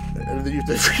 and then you have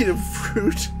to feed him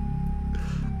fruit.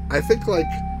 I think, like,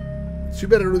 too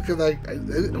bad I don't look at like. I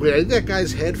think that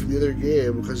guy's head from the other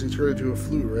game because he turned into a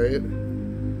flute, right?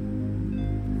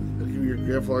 I'll give you your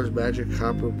grandfather's magic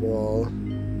copper ball. I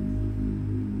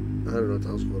don't know what the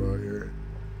hell's going on here.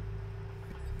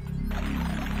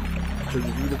 So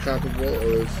you do the copper ball?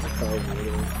 Oh, this is the copper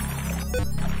ball.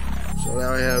 So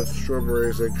now I have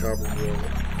strawberries and copper ball.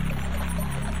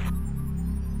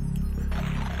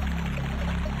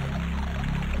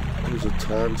 There's a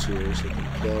tongs here, so the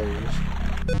pliers.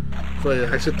 Funny,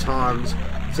 I said tongs.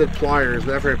 It said pliers,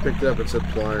 but after I picked it up, it said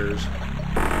pliers.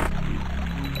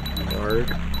 Hard.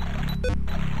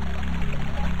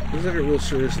 This is like a real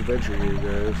serious adventure here,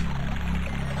 guys.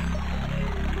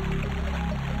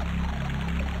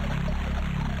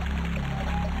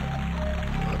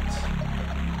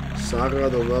 Saga,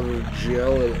 the Love of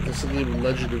Jill, and this is the game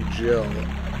Legend of Jill.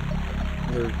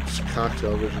 Another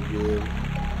cocktail vision game.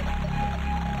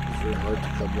 It's very hard to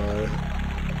come by.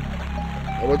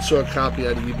 I once saw a copy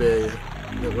on eBay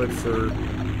that went for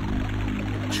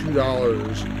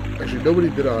 $2. Actually, nobody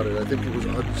bid on it. I think it was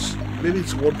maybe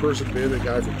it's one person bid the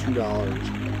guy for $2.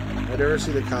 I never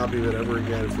seen a copy of it ever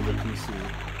again for the PC.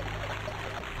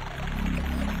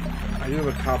 I do have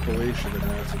a compilation that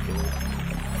has it though.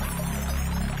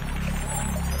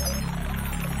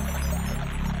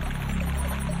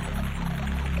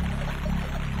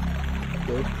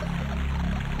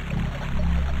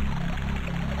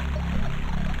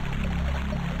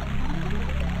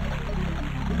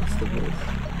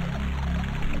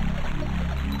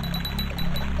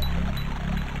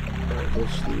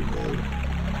 Let's leave that.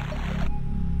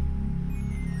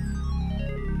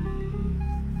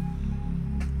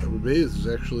 I'm amazed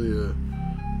there's actually a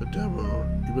demo.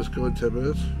 You must go in 10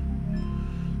 minutes.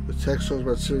 The text talks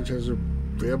about certain types of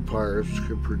vampires which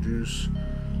can produce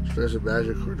certain types of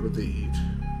magic according to what they eat.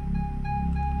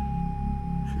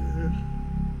 Okay.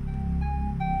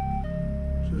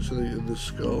 So there's something in the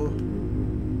skull.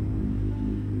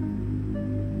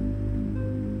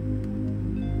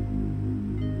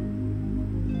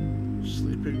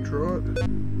 Sleeping draught.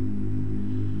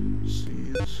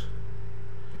 Seeds.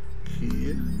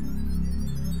 Key.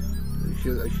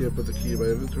 I can't put the key in my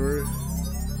inventory.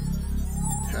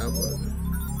 Tablet.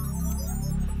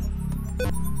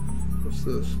 What's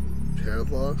this?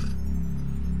 Padlock?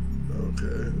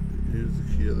 Okay. Use the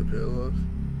key of the padlock.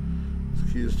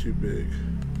 This key is too big.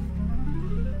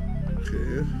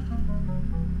 Okay.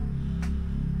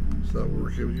 It's not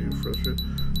working. I'm getting frustrated.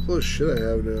 What the shit I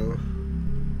have now?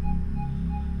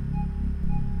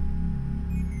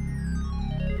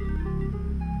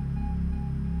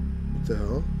 What the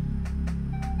hell?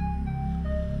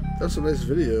 That's a nice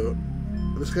video.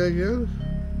 This guy again?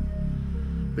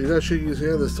 But he's not shaking his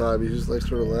hand this time, he's just like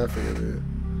sort of laughing at me.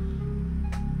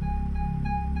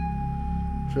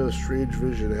 Showing a strange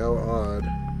vision, how odd.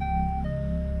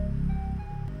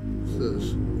 What's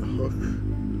this? A hook.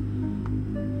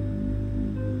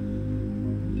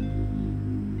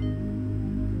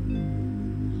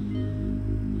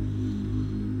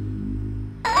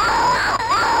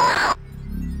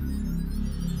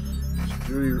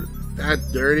 That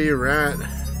dirty rat.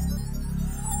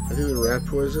 I think the rat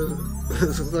poison.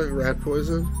 This looks like rat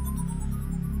poison.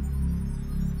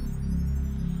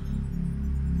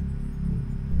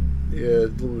 Yeah, a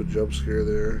little bit of a jump scare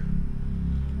there.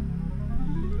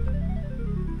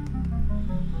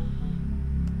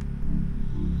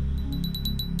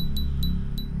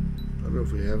 I don't know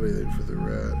if we have anything for the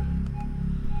rat.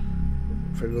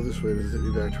 If I go this way, does it take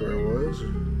me back to where I was?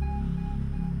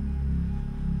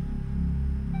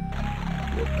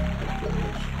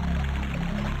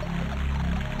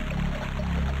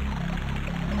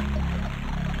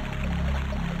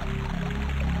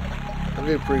 I'm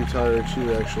getting pretty tired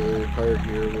too, actually. Pirate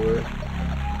gear, boy.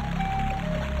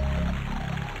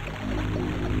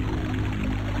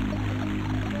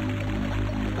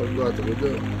 Oh, go out the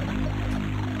window.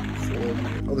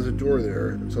 Oh, there's a door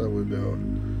there. It's not a window.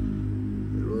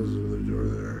 There was another door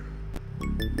there.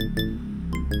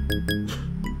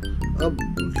 I'm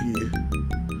Ookie.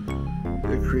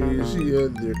 They're crazy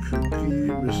and they're kooky,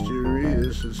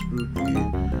 mysterious and spooky.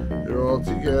 They're all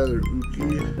together,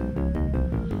 Ookie.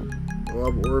 Oh,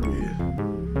 I'm Orby.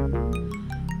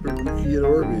 We're Ookie and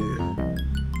Orby.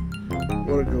 I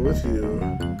want to go with you.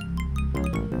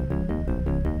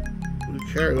 We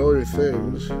carry all your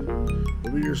things.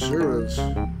 We'll be your servants.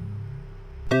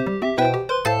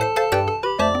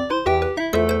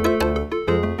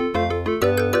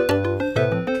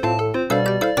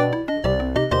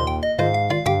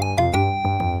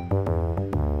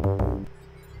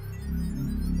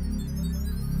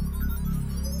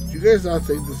 Do you guys not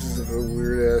think this is a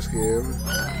weird ass game?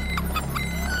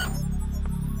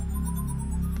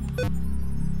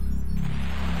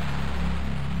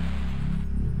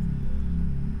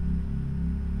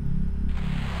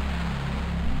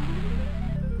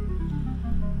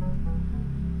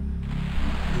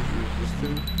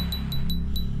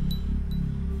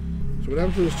 So what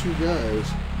happened to those two guys?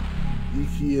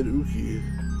 Iki and Uki.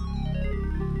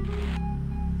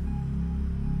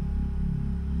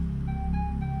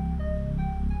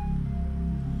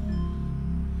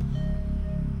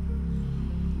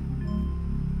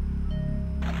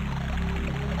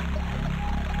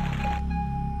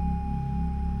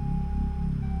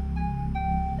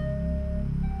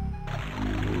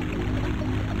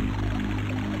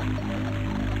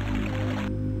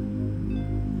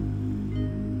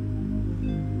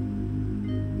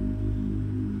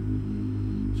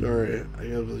 Sorry,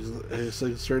 I was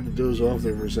like starting to doze off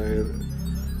there for a second.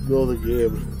 Middle of the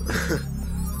game. I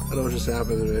don't know what just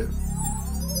happened to me.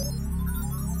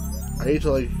 I need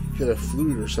to like get a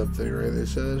flute or something, right? They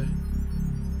said.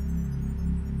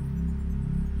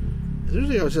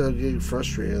 Usually I was getting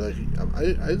frustrated. Like I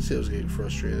didn't say I was getting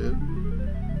frustrated.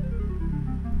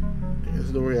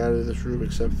 There's no way out of this room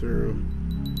except through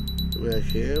the way I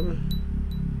came.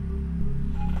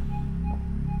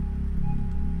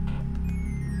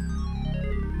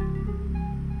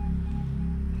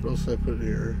 What else did I put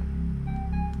here?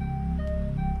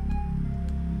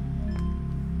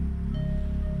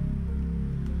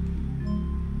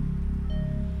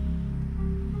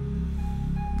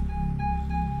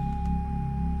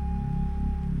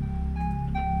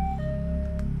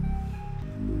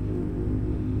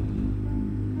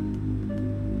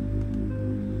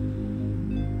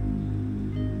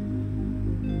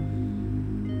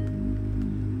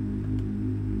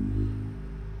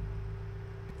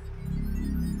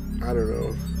 I don't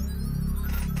know.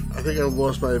 I think I've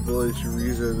lost my ability to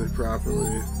reason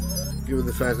properly, given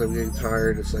the fact that I'm getting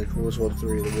tired. It's like almost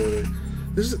 1:30 in the morning.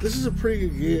 This is a pretty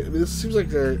good game. I mean, this seems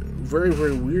like a very,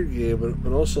 very weird game,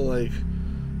 but also like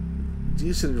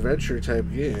decent adventure type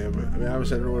game. I mean,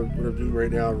 obviously I don't know what I'm doing right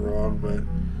now I'm wrong, but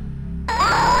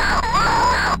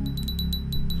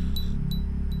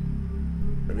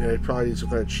I mean, I probably need some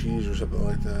kind of cheese or something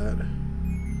like that.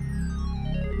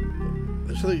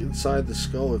 There's something inside the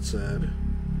skull, it said.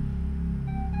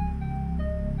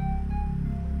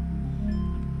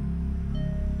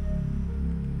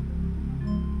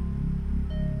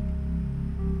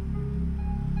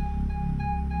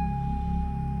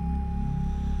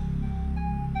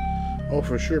 Oh,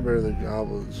 for sure better than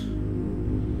goblins.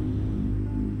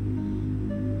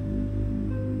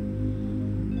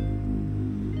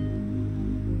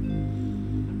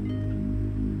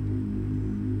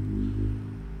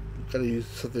 Gotta use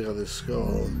something on this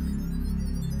skull.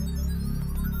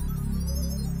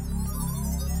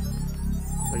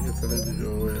 I get that thing to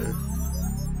go away.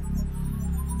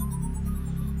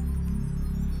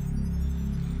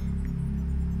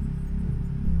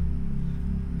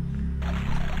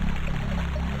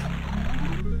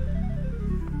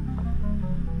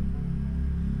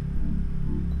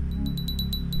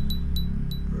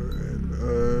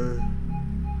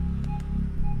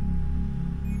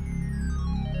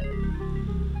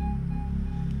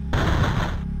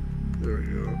 There we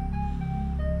go.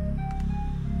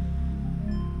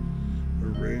 A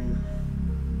ring.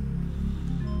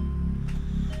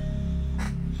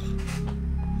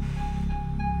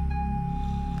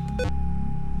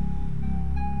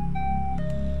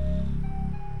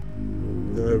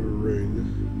 Now I have a ring.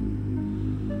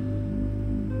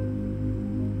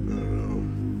 I don't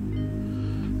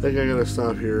know. I think I gotta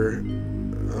stop here.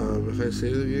 If I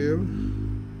save the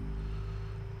game?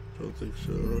 Don't think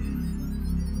so.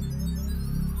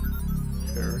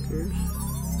 Characters.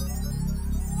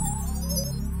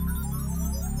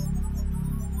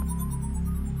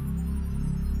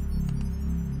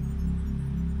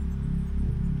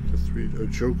 A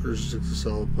Joker's 6 to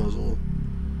solve puzzle.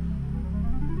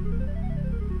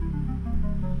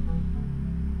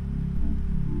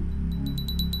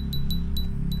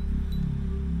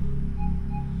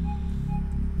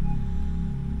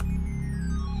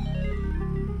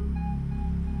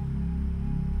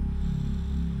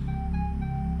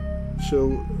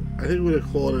 So I think I'm going to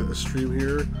call it a stream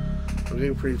here. I'm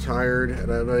getting pretty tired and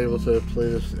I'm not able to play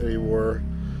this anymore.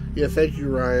 Yeah, thank you,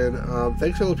 Ryan.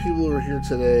 Thanks to all the people who are here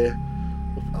today.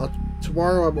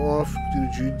 Tomorrow I'm off due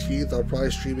to Juneteenth. I'll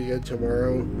probably stream again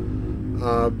tomorrow.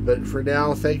 But for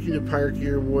now, thank you to Pirate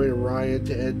Gear Boy, to Ryan,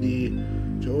 to Andy,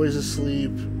 to Always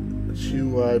Asleep,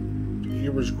 to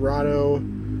Gamer's Grotto,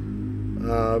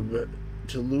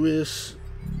 to Lewis.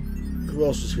 Who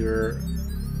else is here?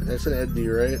 I said Andy,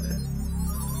 right?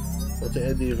 Well, to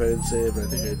Andy if I didn't say it, but I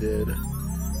think I did.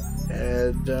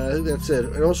 And I think that's it.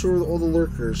 And also all the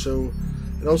lurkers. So,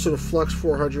 and also to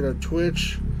Flux400 on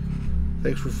Twitch.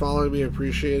 Thanks for following me. I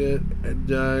appreciate it. And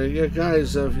yeah,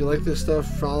 guys, if you like this stuff,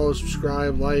 follow,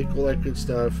 subscribe, like, all that good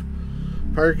stuff.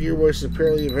 Pirate Gear Boy is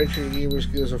apparently Adventure Gamers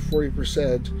gives a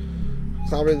 40%.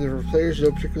 Commenting that for players who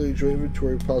don't particularly enjoy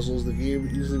inventory puzzles, the game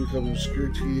easily becomes obscure,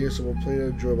 tedious, and will play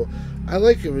unenjoyable. I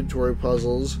like inventory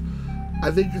puzzles.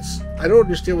 I think it's... I don't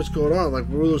understand what's going on. Like,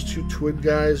 one of those two twin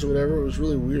guys or whatever, it was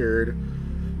really weird.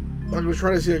 I'm going to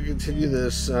try to see if I can continue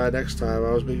this next time. I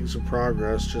was making some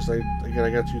progress, just like, again, I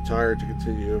got too tired to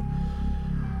continue.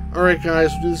 Alright,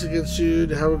 guys, we'll do this again soon.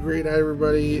 Have a great night,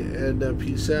 everybody, and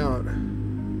peace out.